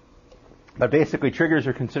 But basically, triggers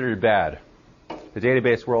are considered bad. The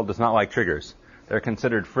database world does not like triggers. They're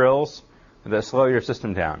considered frills that slow your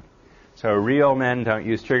system down. So real men don't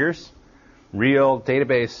use triggers. Real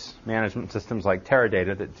database management systems like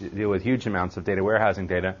Teradata that deal with huge amounts of data warehousing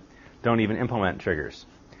data don't even implement triggers.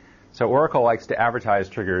 So Oracle likes to advertise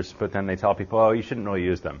triggers, but then they tell people, oh, you shouldn't really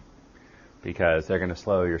use them because they're going to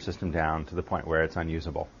slow your system down to the point where it's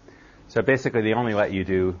unusable. So basically, they only let you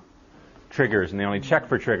do triggers, and they only check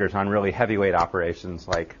for triggers on really heavyweight operations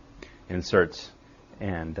like inserts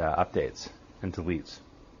and updates and deletes.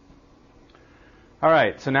 All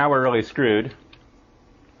right, so now we're really screwed.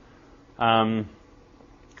 So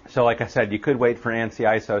like I said, you could wait for ANSI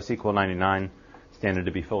ISO SQL 99 standard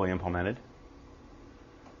to be fully implemented.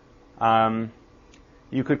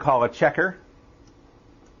 You could call a checker.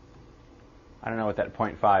 I don't know what that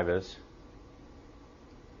 0.5 is.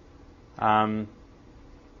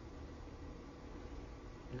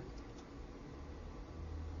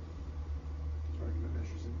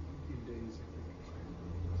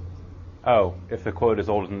 Oh, if the quote is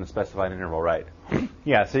older than the specified interval, right.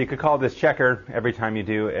 Yeah, so you could call this checker every time you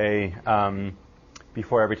do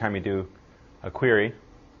before every time you do a query.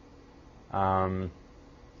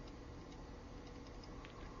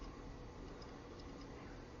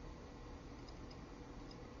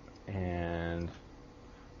 And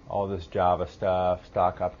all this Java stuff,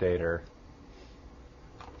 stock updater.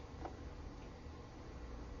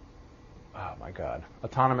 Oh my God.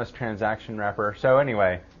 Autonomous transaction wrapper. So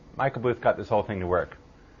anyway, Michael Booth got this whole thing to work.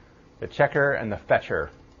 The checker and the fetcher,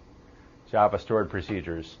 Java stored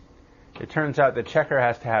procedures. It turns out the checker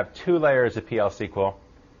has to have 2 layers of PL SQL.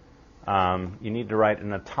 You need to write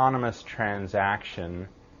an autonomous transaction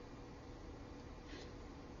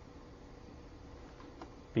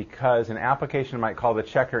because an application might call the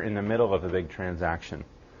checker in the middle of a big transaction.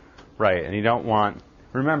 Right, and you don't want...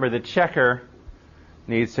 Remember, the checker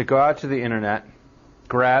needs to go out to the internet,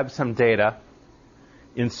 grab some data,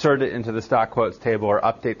 insert it into the stock quotes table or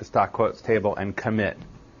update the stock quotes table and commit.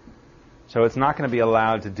 So it's not going to be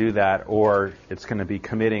allowed to do that, or it's going to be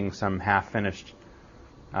committing some half-finished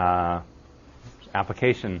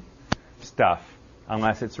application stuff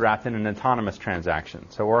unless it's wrapped in an autonomous transaction.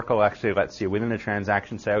 So Oracle actually lets you, within the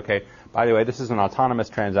transaction, say, okay, by the way, this is an autonomous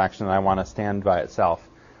transaction that I want to stand by itself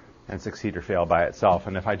and succeed or fail by itself.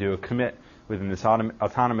 And if I do a commit within this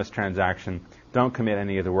autonomous transaction, don't commit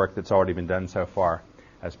any of the work that's already been done so far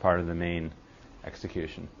as part of the main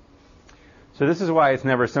execution. So this is why it's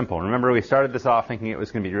never simple. Remember, we started this off thinking it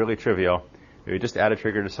was going to be really trivial. We would just add a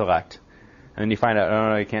trigger to select. And then you find out,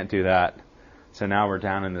 oh, no, you can't do that. So now we're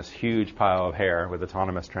down in this huge pile of hair with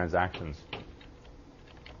autonomous transactions.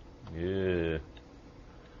 Yeah.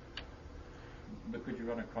 But could you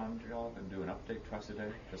run a cron job and do an update twice a day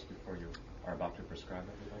just before you are about to prescribe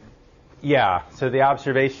everybody? Yeah, so the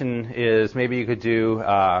observation is maybe you could do,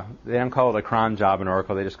 they don't call it a cron job in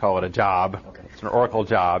Oracle, they just call it a job. Okay. It's an Oracle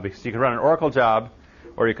job. So you can run an Oracle job,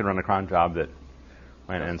 or you can run a cron job that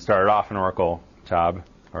went and started off an Oracle job,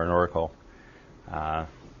 or an Oracle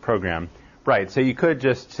program. Right, so you could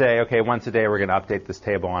just say, okay, once a day we're going to update this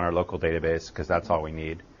table on our local database, because that's all we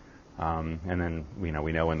need. And then we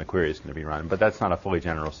know when the query is going to be run. But that's not a fully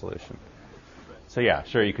general solution. So yeah,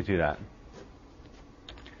 sure, you could do that.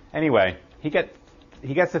 Anyway, he gets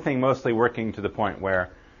the thing mostly working to the point where,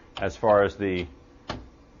 as far as the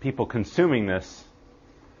people consuming this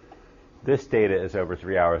data is over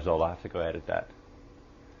 3 hours old. I'll have to go edit that.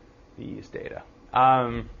 These data.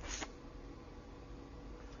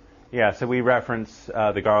 Yeah, so we reference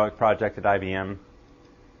the Garlic project at IBM,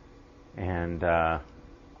 and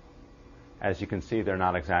as you can see, they're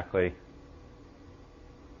not exactly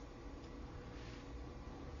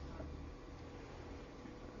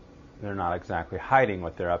hiding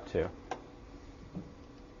what they're up to.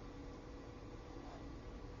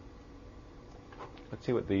 Let's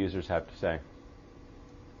see what the users have to say.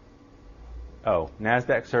 Oh,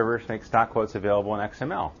 NASDAQ servers make stock quotes available in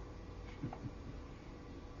XML.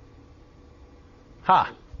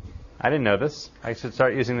 Ha! I didn't know this. I should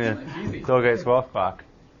start using the Bill Gates Wealth Clock.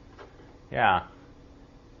 Yeah.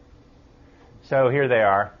 So here they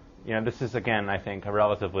are. You know, this is, again, I think, a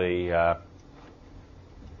relatively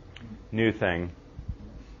new thing.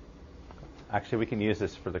 Actually, we can use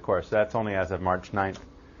this for the course. That's only as of March 9th.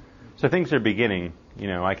 So things are beginning. You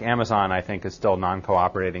know, like Amazon, I think, is still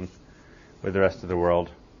non-cooperating with the rest of the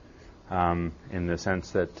world in the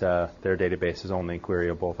sense that their database is only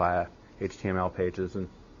queryable via HTML pages and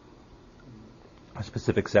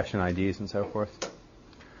specific session IDs and so forth.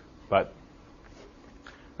 But,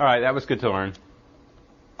 all right, that was good to learn.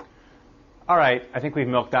 All right, I think we've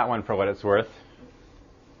milked that one for what it's worth.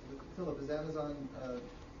 Philip, is Amazon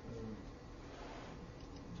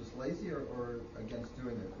just lazy or against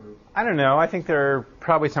doing it? Or? I don't know. I think they're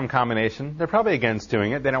probably some combination. They're probably against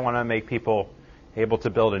doing it. They don't want to make people able to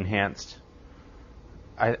build enhanced.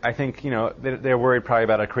 I think, they're worried probably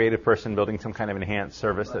about a creative person building some kind of enhanced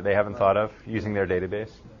service that they haven't thought of using their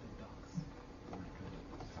database.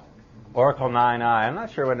 Oracle 9i, I'm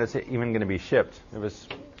not sure when it's even going to be shipped. It was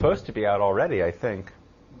supposed to be out already, I think.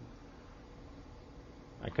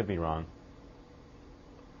 I could be wrong.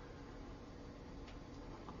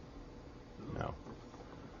 No.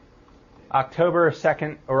 October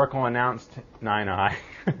 2nd, Oracle announced 9i.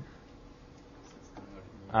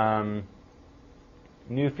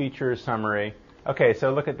 New features summary. Okay,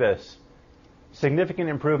 so look at this. Significant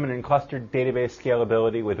improvement in clustered database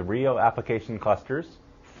scalability with real application clusters,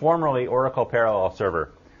 formerly Oracle Parallel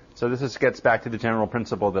Server. So this gets back to the general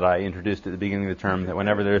principle that I introduced at the beginning of the term, that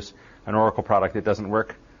whenever there's an Oracle product that doesn't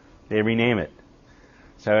work, they rename it.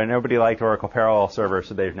 So nobody liked Oracle Parallel Server,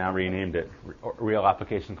 so they've now renamed it Real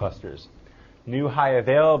Application Clusters. New high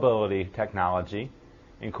availability technology,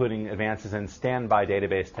 including advances in standby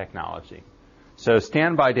database technology. So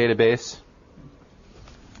standby database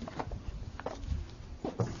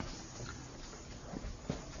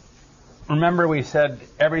remember we said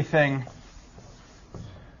everything.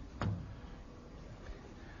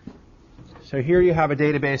 So here you have a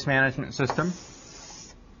database management system.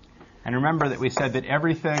 And remember that we said that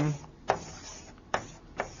everything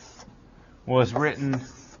was written,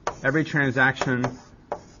 every transaction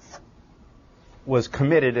was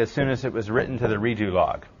committed as soon as it was written to the redo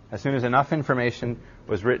log. As soon as enough information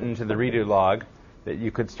was written to the redo log that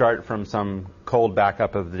you could start from some cold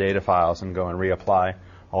backup of the data files and go and reapply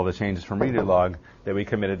all the changes from redo log, that we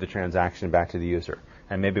committed the transaction back to the user.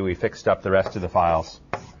 And maybe we fixed up the rest of the files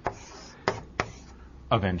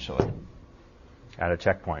eventually. At a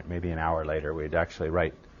checkpoint, maybe an hour later, we'd actually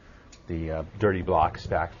write the dirty blocks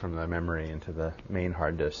back from the memory into the main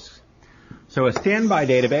hard disks. So a standby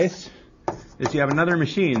database is you have another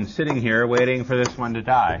machine sitting here waiting for this one to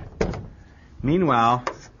die. Meanwhile,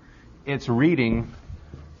 it's reading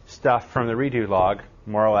stuff from the redo log,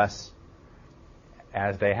 more or less,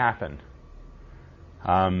 as they happen.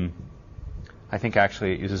 I think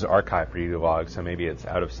actually it uses archive redo log, so maybe it's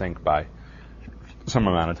out of sync by some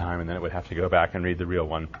amount of time, and then it would have to go back and read the real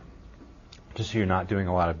one, just so you're not doing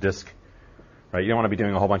a lot of disk, right? You don't want to be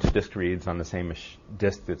doing a whole bunch of disk reads on the same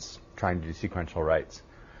disk that's trying to do sequential writes.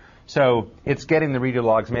 So it's getting the redo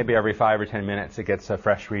logs maybe every 5 or 10 minutes. It gets a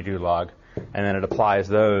fresh redo log, and then it applies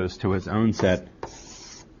those to its own set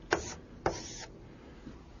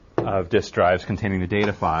of disk drives containing the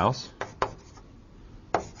data files.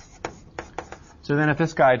 So then if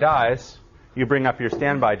this guy dies, you bring up your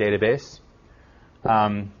standby database.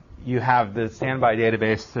 You have the standby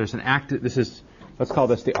database. There's an active, let's call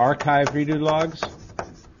this the archive redo logs.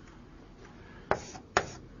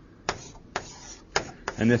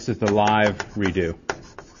 And this is the live redo.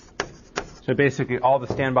 So basically all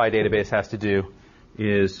the standby database has to do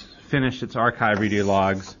is finish its archive redo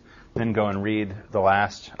logs, then go and read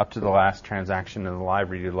up to the last transaction in the live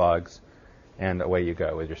redo logs, and away you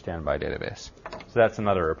go with your standby database. So that's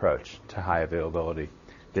another approach to high availability.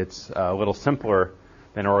 It's a little simpler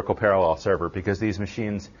than Oracle Parallel Server because these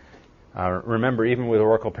machines, remember, even with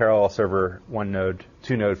Oracle Parallel Server 1-node,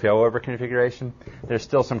 2-node failover configuration, there's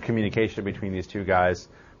still some communication between these two guys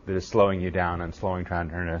that is slowing you down and slowing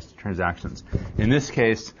transactions. In this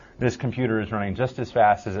case, this computer is running just as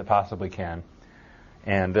fast as it possibly can,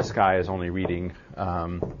 and this guy is only reading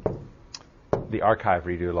the archive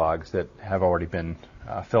redo logs that have already been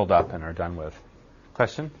filled up and are done with.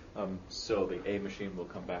 Question? So the A machine will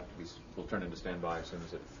come back, will turn into standby as soon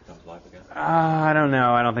as it becomes live again? I don't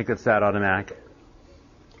know. I don't think it's that automatic.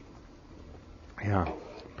 Yeah,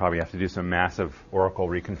 probably have to do some massive Oracle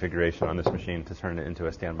reconfiguration on this machine to turn it into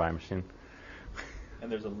a standby machine.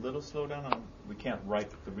 And there's a little slowdown on, we can't write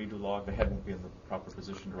the redo log. The head won't be in the proper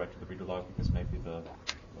position to write to the redo log because maybe the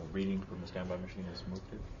reading from the standby machine is moved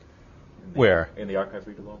to. Where? In the archive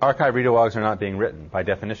redo log. Archive redo logs are not being written. By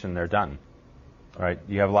definition, they're done. Right?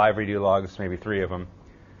 You have live redo logs, maybe 3 of them,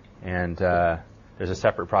 and there's a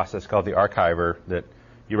separate process called the archiver that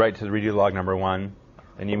you write to the redo log number 1,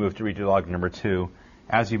 then you move to redo log number 2.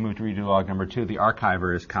 As you move to redo log number 2, the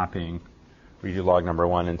archiver is copying redo log number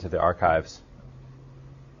 1 into the archives.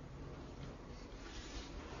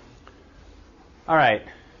 All right.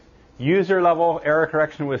 User level error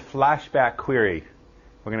correction with flashback query.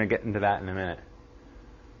 We're going to get into that in a minute.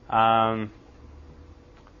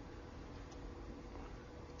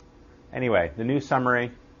 Anyway, the new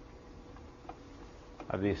summary.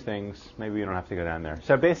 of these things. Maybe we don't have to go down there.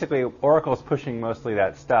 So basically, Oracle is pushing mostly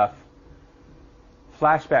that stuff.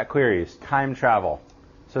 Flashback queries, time travel.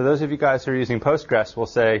 So those of you guys who are using Postgres will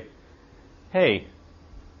say, hey,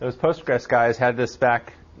 those Postgres guys had this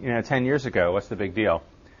back 10 years ago. What's the big deal?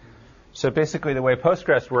 So basically, the way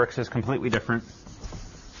Postgres works is completely different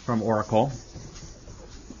from Oracle.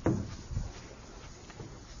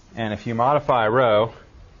 And if you modify a row,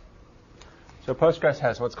 so Postgres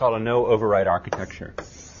has what's called a no overwrite architecture,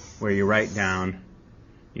 where you write down,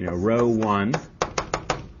 row 1,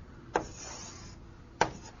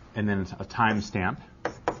 and then it's a timestamp,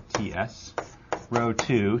 TS, row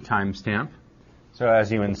 2, timestamp. So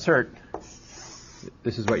as you insert,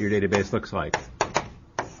 this is what your database looks like.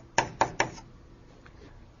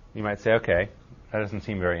 You might say, okay, that doesn't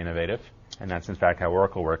seem very innovative, and that's in fact how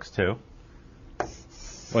Oracle works too.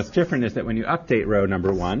 What's different is that when you update row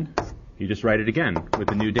number 1, you just write it again with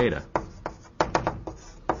the new data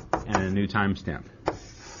and a new timestamp.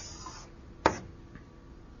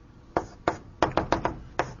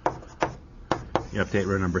 You update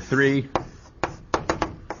row number 3,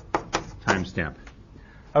 timestamp.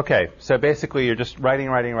 Okay, so basically you're just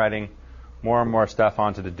writing more and more stuff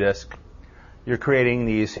onto the disk. You're creating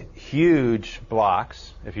these huge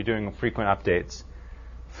blocks, if you're doing frequent updates,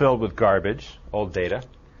 filled with garbage, old data.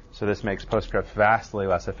 So this makes Postgres vastly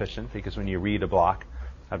less efficient, because when you read a block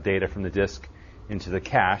of data from the disk into the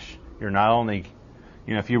cache, you're not only,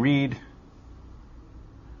 if you read,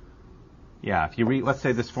 let's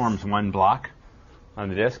say this forms one block on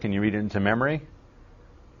the disk, and you read it into memory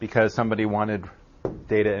because somebody wanted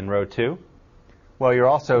data in row 2. Well, you're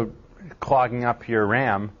also clogging up your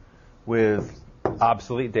RAM with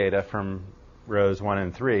obsolete data from rows 1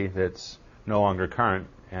 and 3 that's no longer current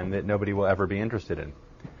and that nobody will ever be interested in.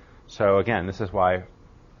 So again, this is why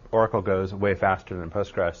Oracle goes way faster than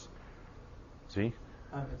Postgres. See?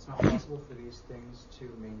 It's not possible for these things to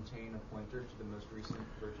maintain a pointer to the most recent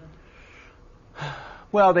version?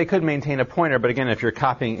 Well, they could maintain a pointer, but again, if you're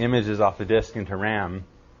copying images off the disk into RAM,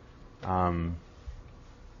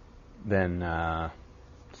 then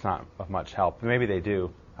it's not of much help. Maybe they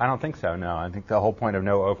do. I don't think so, no. I think the whole point of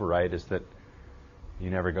no overwrite is that you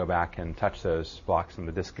never go back and touch those blocks on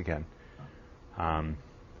the disk again.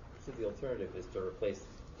 So the alternative is to replace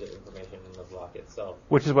the information in the block itself.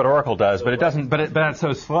 Which is what Oracle does, so but it doesn't. But it's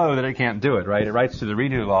so slow that it can't do it, right? It writes to the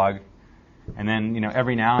redo log, and then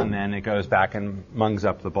every now and then it goes back and mungs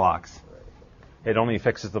up the blocks. Right. It only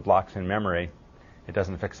fixes the blocks in memory. It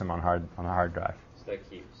doesn't fix them on a hard drive. So that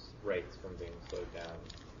keeps writes from being slowed down.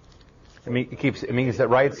 It means that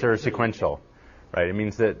writes are sequential, right? It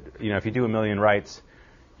means that if you do 1 million writes,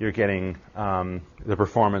 you're getting the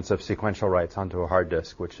performance of sequential writes onto a hard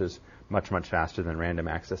disk, which is much, much faster than random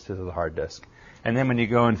access to the hard disk. And then when you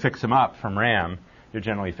go and fix them up from RAM, you're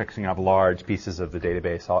generally fixing up large pieces of the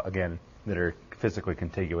database, again, that are physically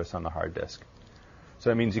contiguous on the hard disk.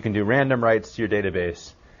 So it means you can do random writes to your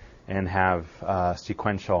database and have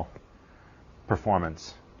sequential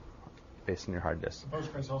performance based on your hard disk.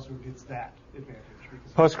 Postgres also gets that advantage.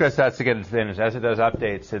 Postgres has to get an advantage. As it does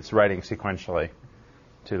updates, it's writing sequentially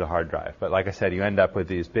to the hard drive. But like I said, you end up with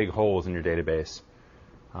these big holes in your database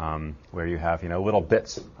where you have little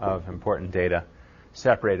bits of important data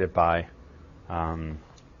separated by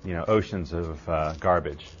oceans of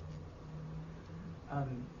garbage.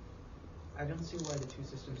 I don't see why the two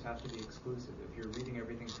systems have to be exclusive. If you're reading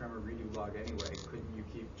everything from a redo log anyway, couldn't you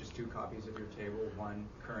keep just 2 copies of your table, one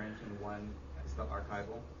current and one as the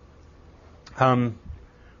archival?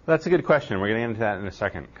 That's a good question. We're going to get into that in a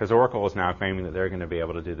second, because Oracle is now claiming that they're going to be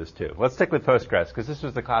able to do this too. Let's stick with Postgres, because this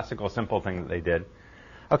was the classical simple thing that they did.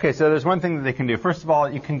 Okay, so there's one thing that they can do. First of all,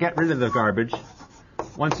 you can get rid of the garbage.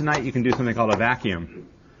 Once a night, you can do something called a vacuum.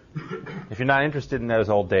 If you're not interested in those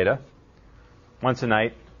old data, once a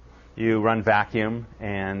night, you run vacuum,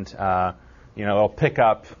 and it'll pick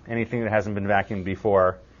up anything that hasn't been vacuumed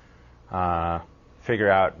before, figure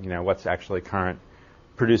out what's actually current,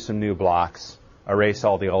 produce some new blocks, erase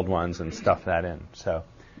all the old ones, and stuff that in. So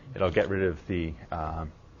it'll get rid of the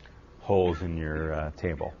holes in your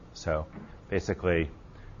table. So basically,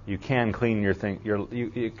 you can clean your thing.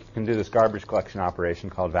 You can do this garbage collection operation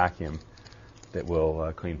called vacuum that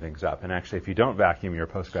will clean things up. And actually, if you don't vacuum your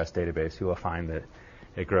Postgres database, you will find that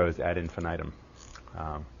it grows ad infinitum.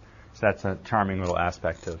 So that's a charming little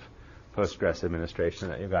aspect of Postgres administration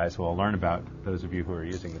that you guys will learn about, those of you who are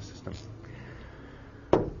using the system.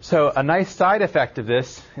 So a nice side effect of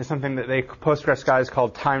this is something that Postgres guys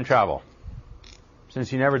called time travel.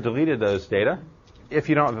 Since you never deleted those data, if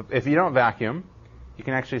you don't vacuum, you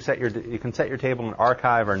can actually set your table in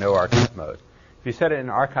archive or no archive mode. If you set it in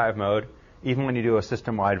archive mode, even when you do a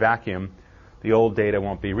system-wide vacuum, the old data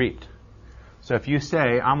won't be reaped. So if you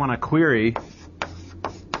say, I want to query,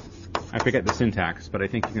 I forget the syntax, but I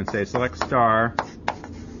think you can say select star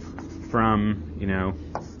from,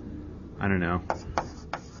 I don't know,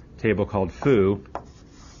 table called foo,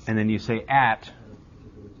 and then you say at,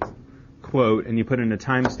 quote, and you put in a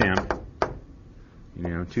timestamp,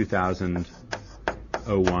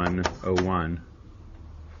 2001.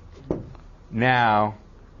 Now,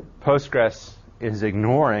 Postgres is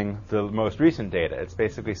ignoring the most recent data. It's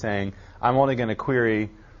basically saying, I'm only going to query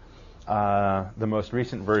the most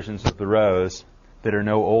recent versions of the rows that are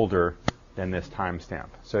no older than this timestamp.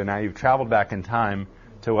 So now you've traveled back in time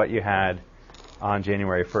to what you had on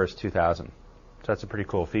January 1st, 2000. So that's a pretty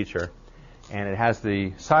cool feature. And it has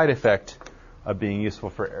the side effect of being useful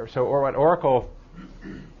for... So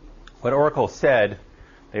what Oracle said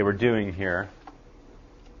they were doing here,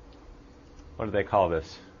 what do they call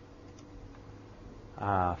this?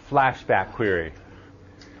 Flashback query.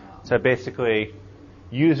 So basically,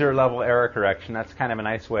 user-level error correction. That's kind of a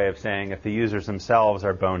nice way of saying if the users themselves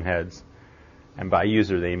are boneheads, and by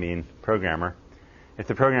user they mean programmer. If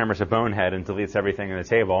the programmer's a bonehead and deletes everything in the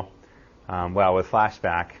table, with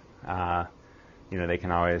flashback, they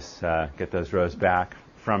can always get those rows back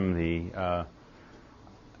from the...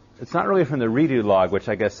 it's not really from the redo log, which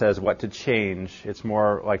I guess says what to change. It's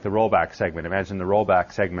more like the rollback segment. Imagine the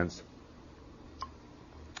rollback segments.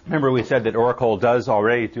 Remember we said that Oracle does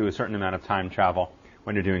already do a certain amount of time travel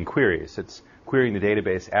when you're doing queries. It's querying the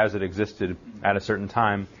database as it existed at a certain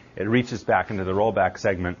time. It reaches back into the rollback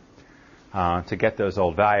segment to get those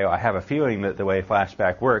old value. I have a feeling that the way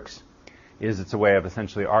flashback works is it's a way of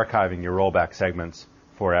essentially archiving your rollback segments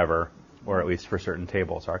forever, or at least for certain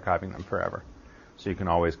tables, archiving them forever. So you can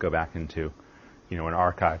always go back into, an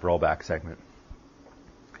archived rollback segment.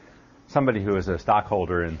 Somebody who is a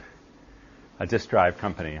stockholder in a disk drive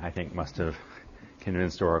company, I think, must have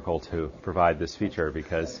convinced Oracle to provide this feature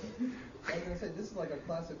because... I was going to say, this is like a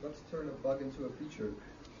classic, let's turn a bug into a feature.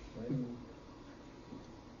 Right?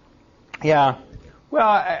 Yeah. Well,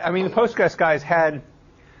 I mean, the Postgres guys had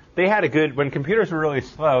a good, when computers were really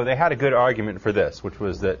slow, they had a good argument for this, which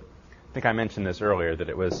was that, I think I mentioned this earlier, that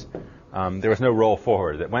it was, there was no roll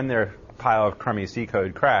forward, that when their pile of crummy C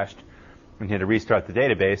code crashed, when you had to restart the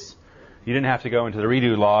database, you didn't have to go into the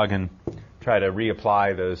redo log and try to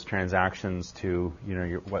reapply those transactions to,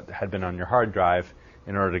 what had been on your hard drive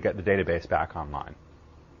in order to get the database back online,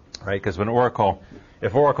 right? Because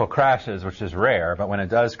if Oracle crashes, which is rare, but when it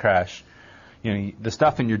does crash, the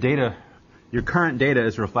stuff in your data, your current data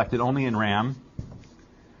is reflected only in RAM.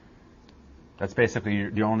 That's basically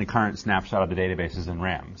the only current snapshot of the database is in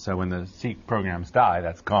RAM. So when the C programs die,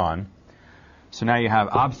 that's gone. So now you have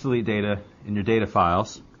obsolete data in your data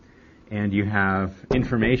files, and you have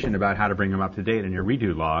information about how to bring them up to date in your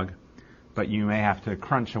redo log, but you may have to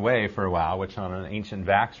crunch away for a while, which on an ancient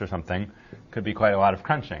VAX or something could be quite a lot of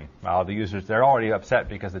crunching. While the users, they're already upset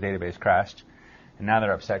because the database crashed, and now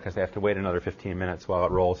they're upset because they have to wait another 15 minutes while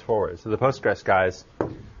it rolls forward. So the Postgres guys,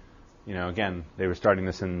 again, they were starting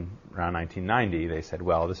this in around 1990. They said,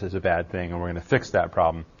 well, this is a bad thing, and we're going to fix that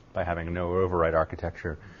problem by having a no overwrite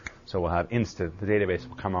architecture. So we'll have the database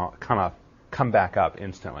will come back up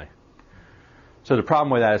instantly. So the problem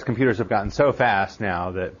with that is computers have gotten so fast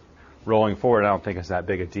now that rolling forward I don't think is that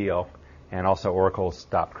big a deal. And also Oracle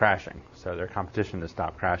stopped crashing. So their competition has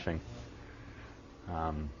stopped crashing.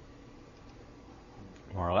 More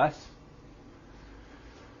or less.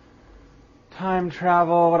 Time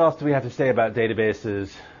travel. What else do we have to say about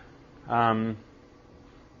databases?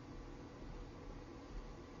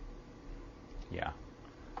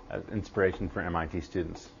 Inspiration for MIT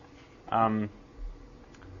students. What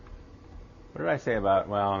did I say about...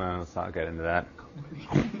 Well, no, let's not get into that.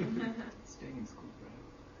 Staying in school forever.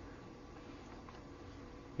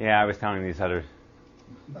 Yeah, I was telling these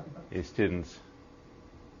students.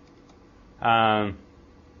 An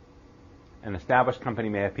established company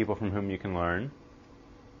may have people from whom you can learn.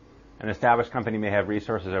 An established company may have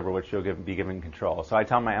resources over which you'll be given control. So I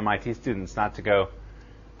tell my MIT students not to go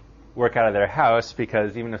work out of their house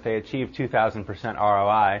because even if they achieve 2,000%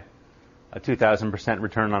 ROI, a 2,000%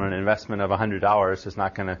 return on an investment of $100 is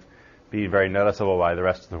not going to be very noticeable by the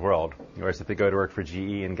rest of the world. Whereas if they go to work for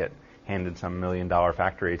GE and get handed some $1 million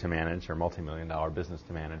factory to manage or multi-million-dollar business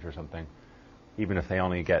to manage or something, even if they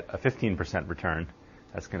only get a 15% return,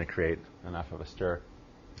 that's going to create enough of a stir.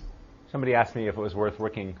 Somebody asked me if it was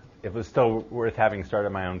still worth having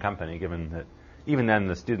started my own company, given that even then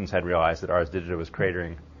the students had realized that Ars Digita was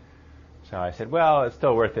cratering. So I said, well, it's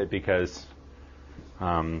still worth it because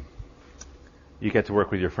you get to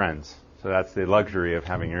work with your friends. So that's the luxury of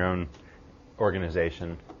having your own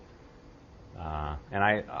organization. And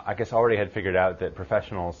I guess already had figured out that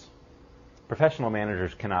professional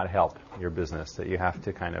managers cannot help your business, that you have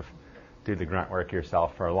to kind of do the grunt work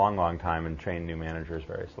yourself for a long, long time and train new managers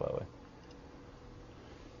very slowly.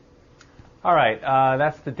 All right,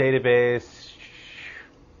 that's the database.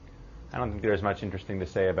 I don't think there's much interesting to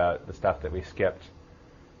say about the stuff that we skipped.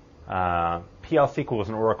 PL/SQL is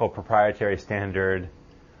an Oracle proprietary standard.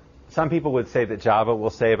 Some people would say that Java will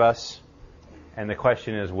save us, and the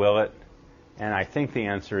question is, will it? And I think the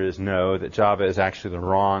answer is no, that Java is actually the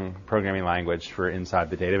wrong programming language for inside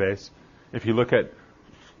the database. If you look at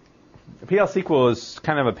PL/SQL is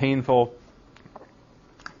kind of a painful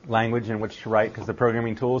language in which to write because the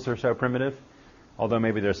programming tools are so primitive, although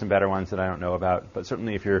maybe there's some better ones that I don't know about. But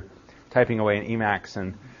certainly if you're typing away in Emacs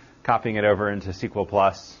and copying it over into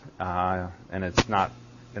SQL+, and it's not,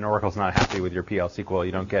 and Oracle's not happy with your PL/SQL,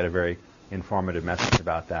 you don't get a very informative message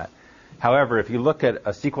about that. However, if you look at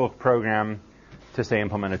a SQL program to say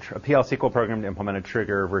implement a PL/SQL program to implement a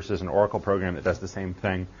trigger versus an Oracle program that does the same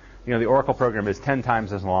thing, the Oracle program is 10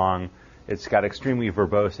 times as long. It's got extremely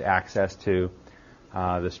verbose access to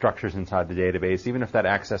the structures inside the database. Even if that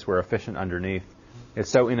access were efficient underneath,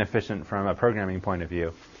 it's so inefficient from a programming point of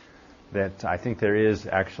view that I think there is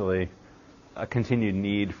actually a continued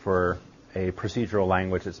need for a procedural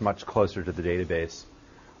language that's much closer to the database.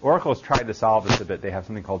 Oracle has tried to solve this a bit. They have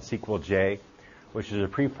something called SQL-J, which is a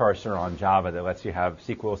preparser on Java that lets you have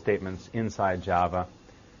SQL statements inside Java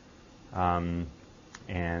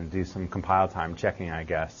and do some compile time checking, I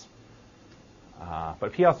guess.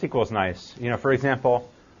 But PL/SQL is nice. For example,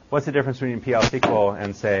 what's the difference between PL/SQL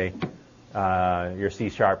and, say, your C#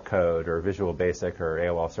 code or Visual Basic or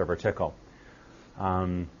AOL Server Tickle?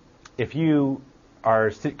 If you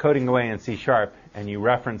are coding away in C# and you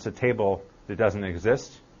reference a table that doesn't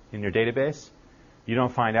exist in your database, you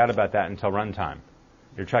don't find out about that until runtime.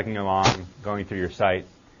 You're checking along, going through your site,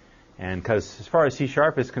 and because as far as C#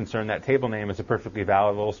 is concerned, that table name is a perfectly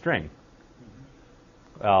valid little string.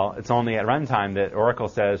 Well, it's only at runtime that Oracle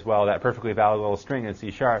says, well, that perfectly valid little string in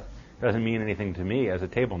C# doesn't mean anything to me as a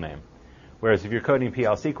table name. Whereas if you're coding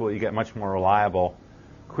PL/SQL, you get much more reliable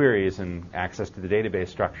queries and access to the database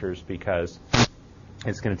structures because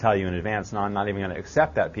it's going to tell you in advance, no, I'm not even going to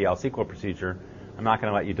accept that PL/SQL procedure. I'm not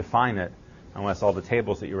going to let you define it unless all the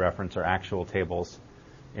tables that you reference are actual tables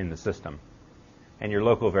in the system. And your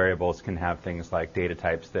local variables can have things like data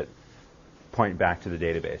types that point back to the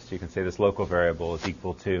database. So you can say this local variable is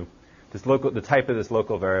equal to the type of this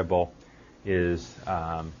local variable is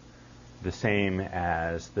the same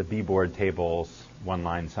as the bboard table's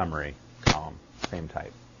one-line summary column, same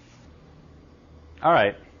type. All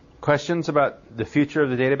right, questions about the future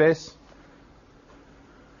of the database?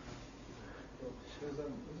 There's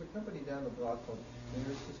a company down the block called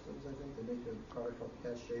InterSystems, I think. They make a product called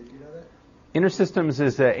Cache. Do you know that? InterSystems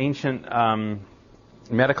is an ancient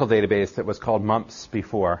medical database that was called MUMPS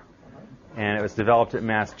before, and it was developed at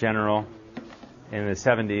Mass General in the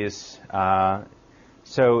 70s.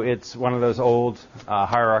 So it's one of those old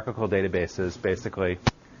hierarchical databases, basically,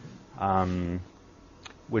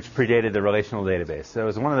 which predated the relational database. So it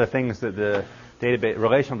was one of the things that the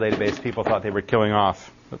relational database people thought they were killing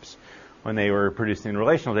off when they were producing the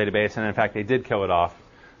relational database, and in fact they did kill it off.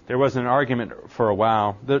 There was an argument for a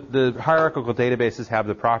while. The hierarchical databases have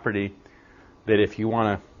the property that if you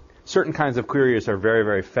want to, certain kinds of queries are very,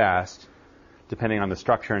 very fast, depending on the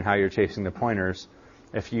structure and how you're chasing the pointers.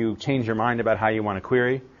 If you change your mind about how you want to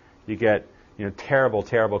query, you get terrible,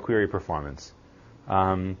 terrible query performance.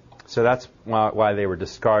 So that's why they were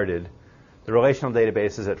discarded. The relational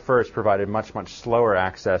databases at first provided much, much slower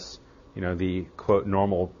access. The quote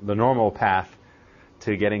normal path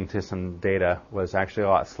to getting to some data was actually a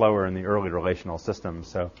lot slower in the early relational systems.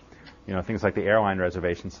 So, things like the airline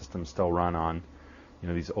reservation systems still run on,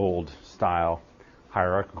 these old style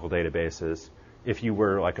hierarchical databases. If you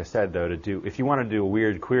were, like I said, though, if you want to do a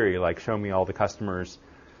weird query like show me all the customers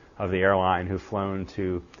of the airline who've flown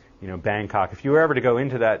to, Bangkok, if you were ever to go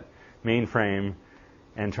into that mainframe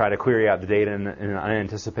and try to query out the data in an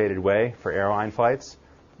unanticipated way for airline flights,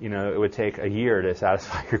 it would take a year to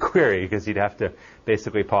satisfy your query because you'd have to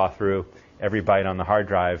basically paw through every byte on the hard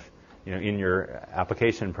drive, in your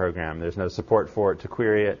application program. There's no support for it to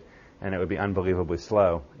query it, and it would be unbelievably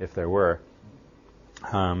slow if there were.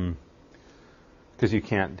 Because you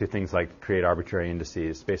can't do things like create arbitrary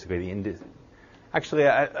indices. Basically, actually,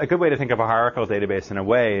 a good way to think of a hierarchical database in a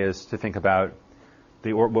way is to think about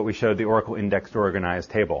what we showed, the Oracle indexed organized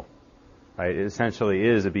table. Right? It essentially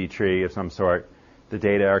is a B tree of some sort. The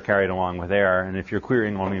data are carried along with error, and if you're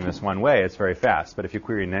querying only in this one way, it's very fast. But if you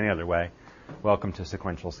query in any other way, welcome to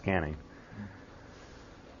sequential scanning.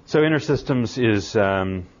 So InterSystems is,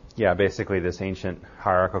 basically this ancient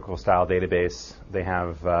hierarchical style database. They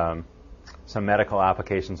have some medical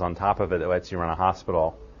applications on top of it that lets you run a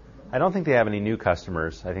hospital. I don't think they have any new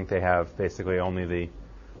customers. I think they have basically only the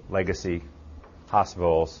legacy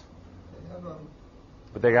hospitals. They have,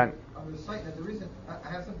 but they got... On the site, and the reason, I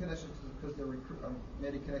have some connections because they're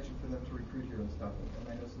made a connection for them to recruit here and stuff, and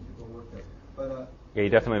I know some people who work there. But yeah, you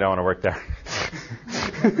definitely don't want to work there.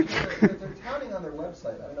 they're touting on their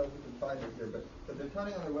website, I don't know if we can find it here, but they're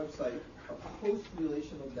touting on their website a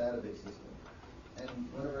post-relational database system. And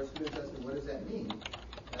one of our students asked me, what does that mean?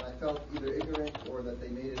 And I felt either ignorant or that they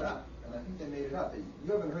made it up. And I think they made it up.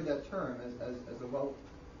 You haven't heard that term as a well...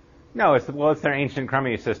 No, it's their ancient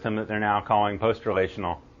crummy system that they're now calling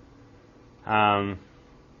post-relational. There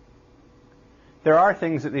are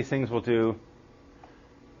things that these things will do.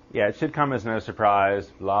 Yeah, it should come as no surprise,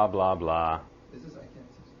 blah, blah, blah. Is this, I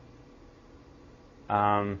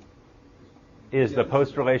can't see. Is the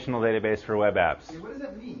post-relational database for web apps. Yeah, what does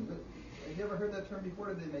that mean? Have you ever heard that term before,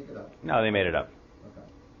 or did they make it up? No, they made it up.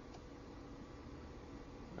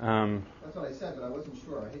 Okay. That's what I said, but I wasn't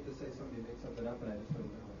sure. I hate to say somebody made something up and I just don't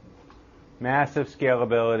know. Massive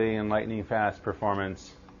scalability and lightning fast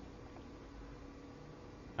performance.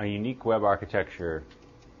 A unique web architecture.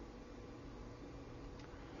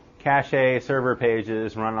 Cache server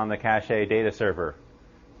pages run on the cache data server,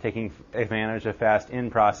 taking advantage of fast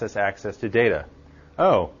in-process access to data.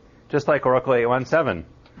 Oh, just like Oracle 817.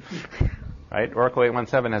 Right? Oracle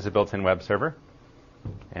 817 has a built-in web server,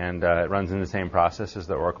 and it runs in the same process as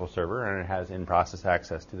the Oracle server, and it has in-process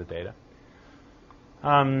access to the data.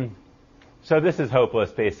 So this is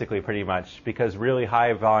hopeless, basically, pretty much, because really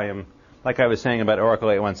high volume, like I was saying about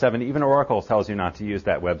Oracle 817, even Oracle tells you not to use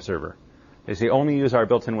that web server. They say only use our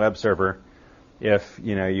built-in web server if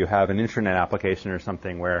you have an intranet application or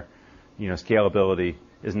something where scalability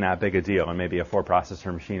isn't that big a deal, and maybe a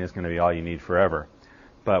 4-processor machine is going to be all you need forever.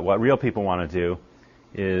 But what real people want to do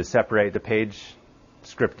is separate the page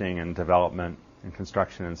scripting and development and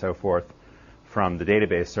construction and so forth from the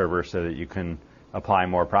database server so that you can apply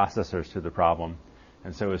more processors to the problem.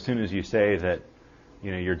 And so as soon as you say that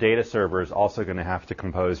your data server is also going to have to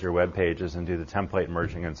compose your web pages and do the template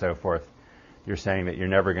merging and so forth, you're saying that you're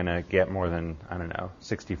never going to get more than,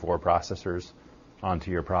 64 processors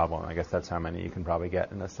onto your problem. I guess that's how many you can probably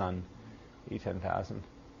get in the Sun E10000.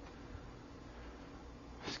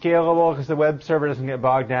 Scalable, because the web server doesn't get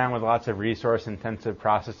bogged down with lots of resource-intensive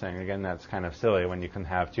processing. Again, that's kind of silly when you can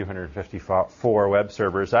have 254 web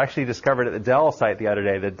servers. I actually discovered at the Dell site the other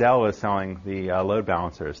day that Dell is selling the load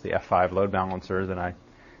balancers, the F5 load balancer that I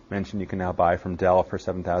mentioned you can now buy from Dell for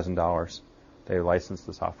 $7,000. They licensed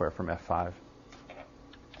the software from F5.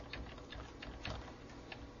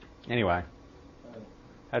 Anyway,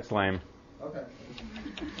 that's lame. Okay.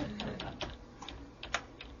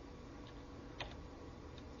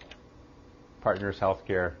 Partners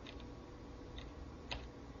Healthcare.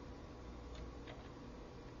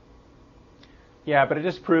 Yeah, but it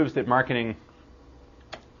just proves that marketing,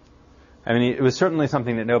 it was certainly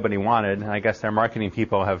something that nobody wanted, and I guess their marketing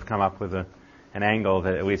people have come up with an angle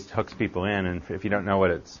that at least hooks people in, and if you don't know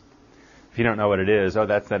what it is, oh,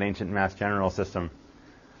 that's that ancient Mass General system,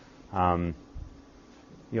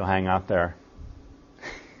 you'll hang out there.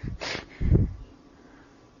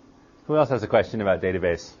 Who else has a question about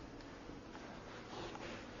database?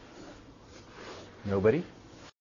 Nobody?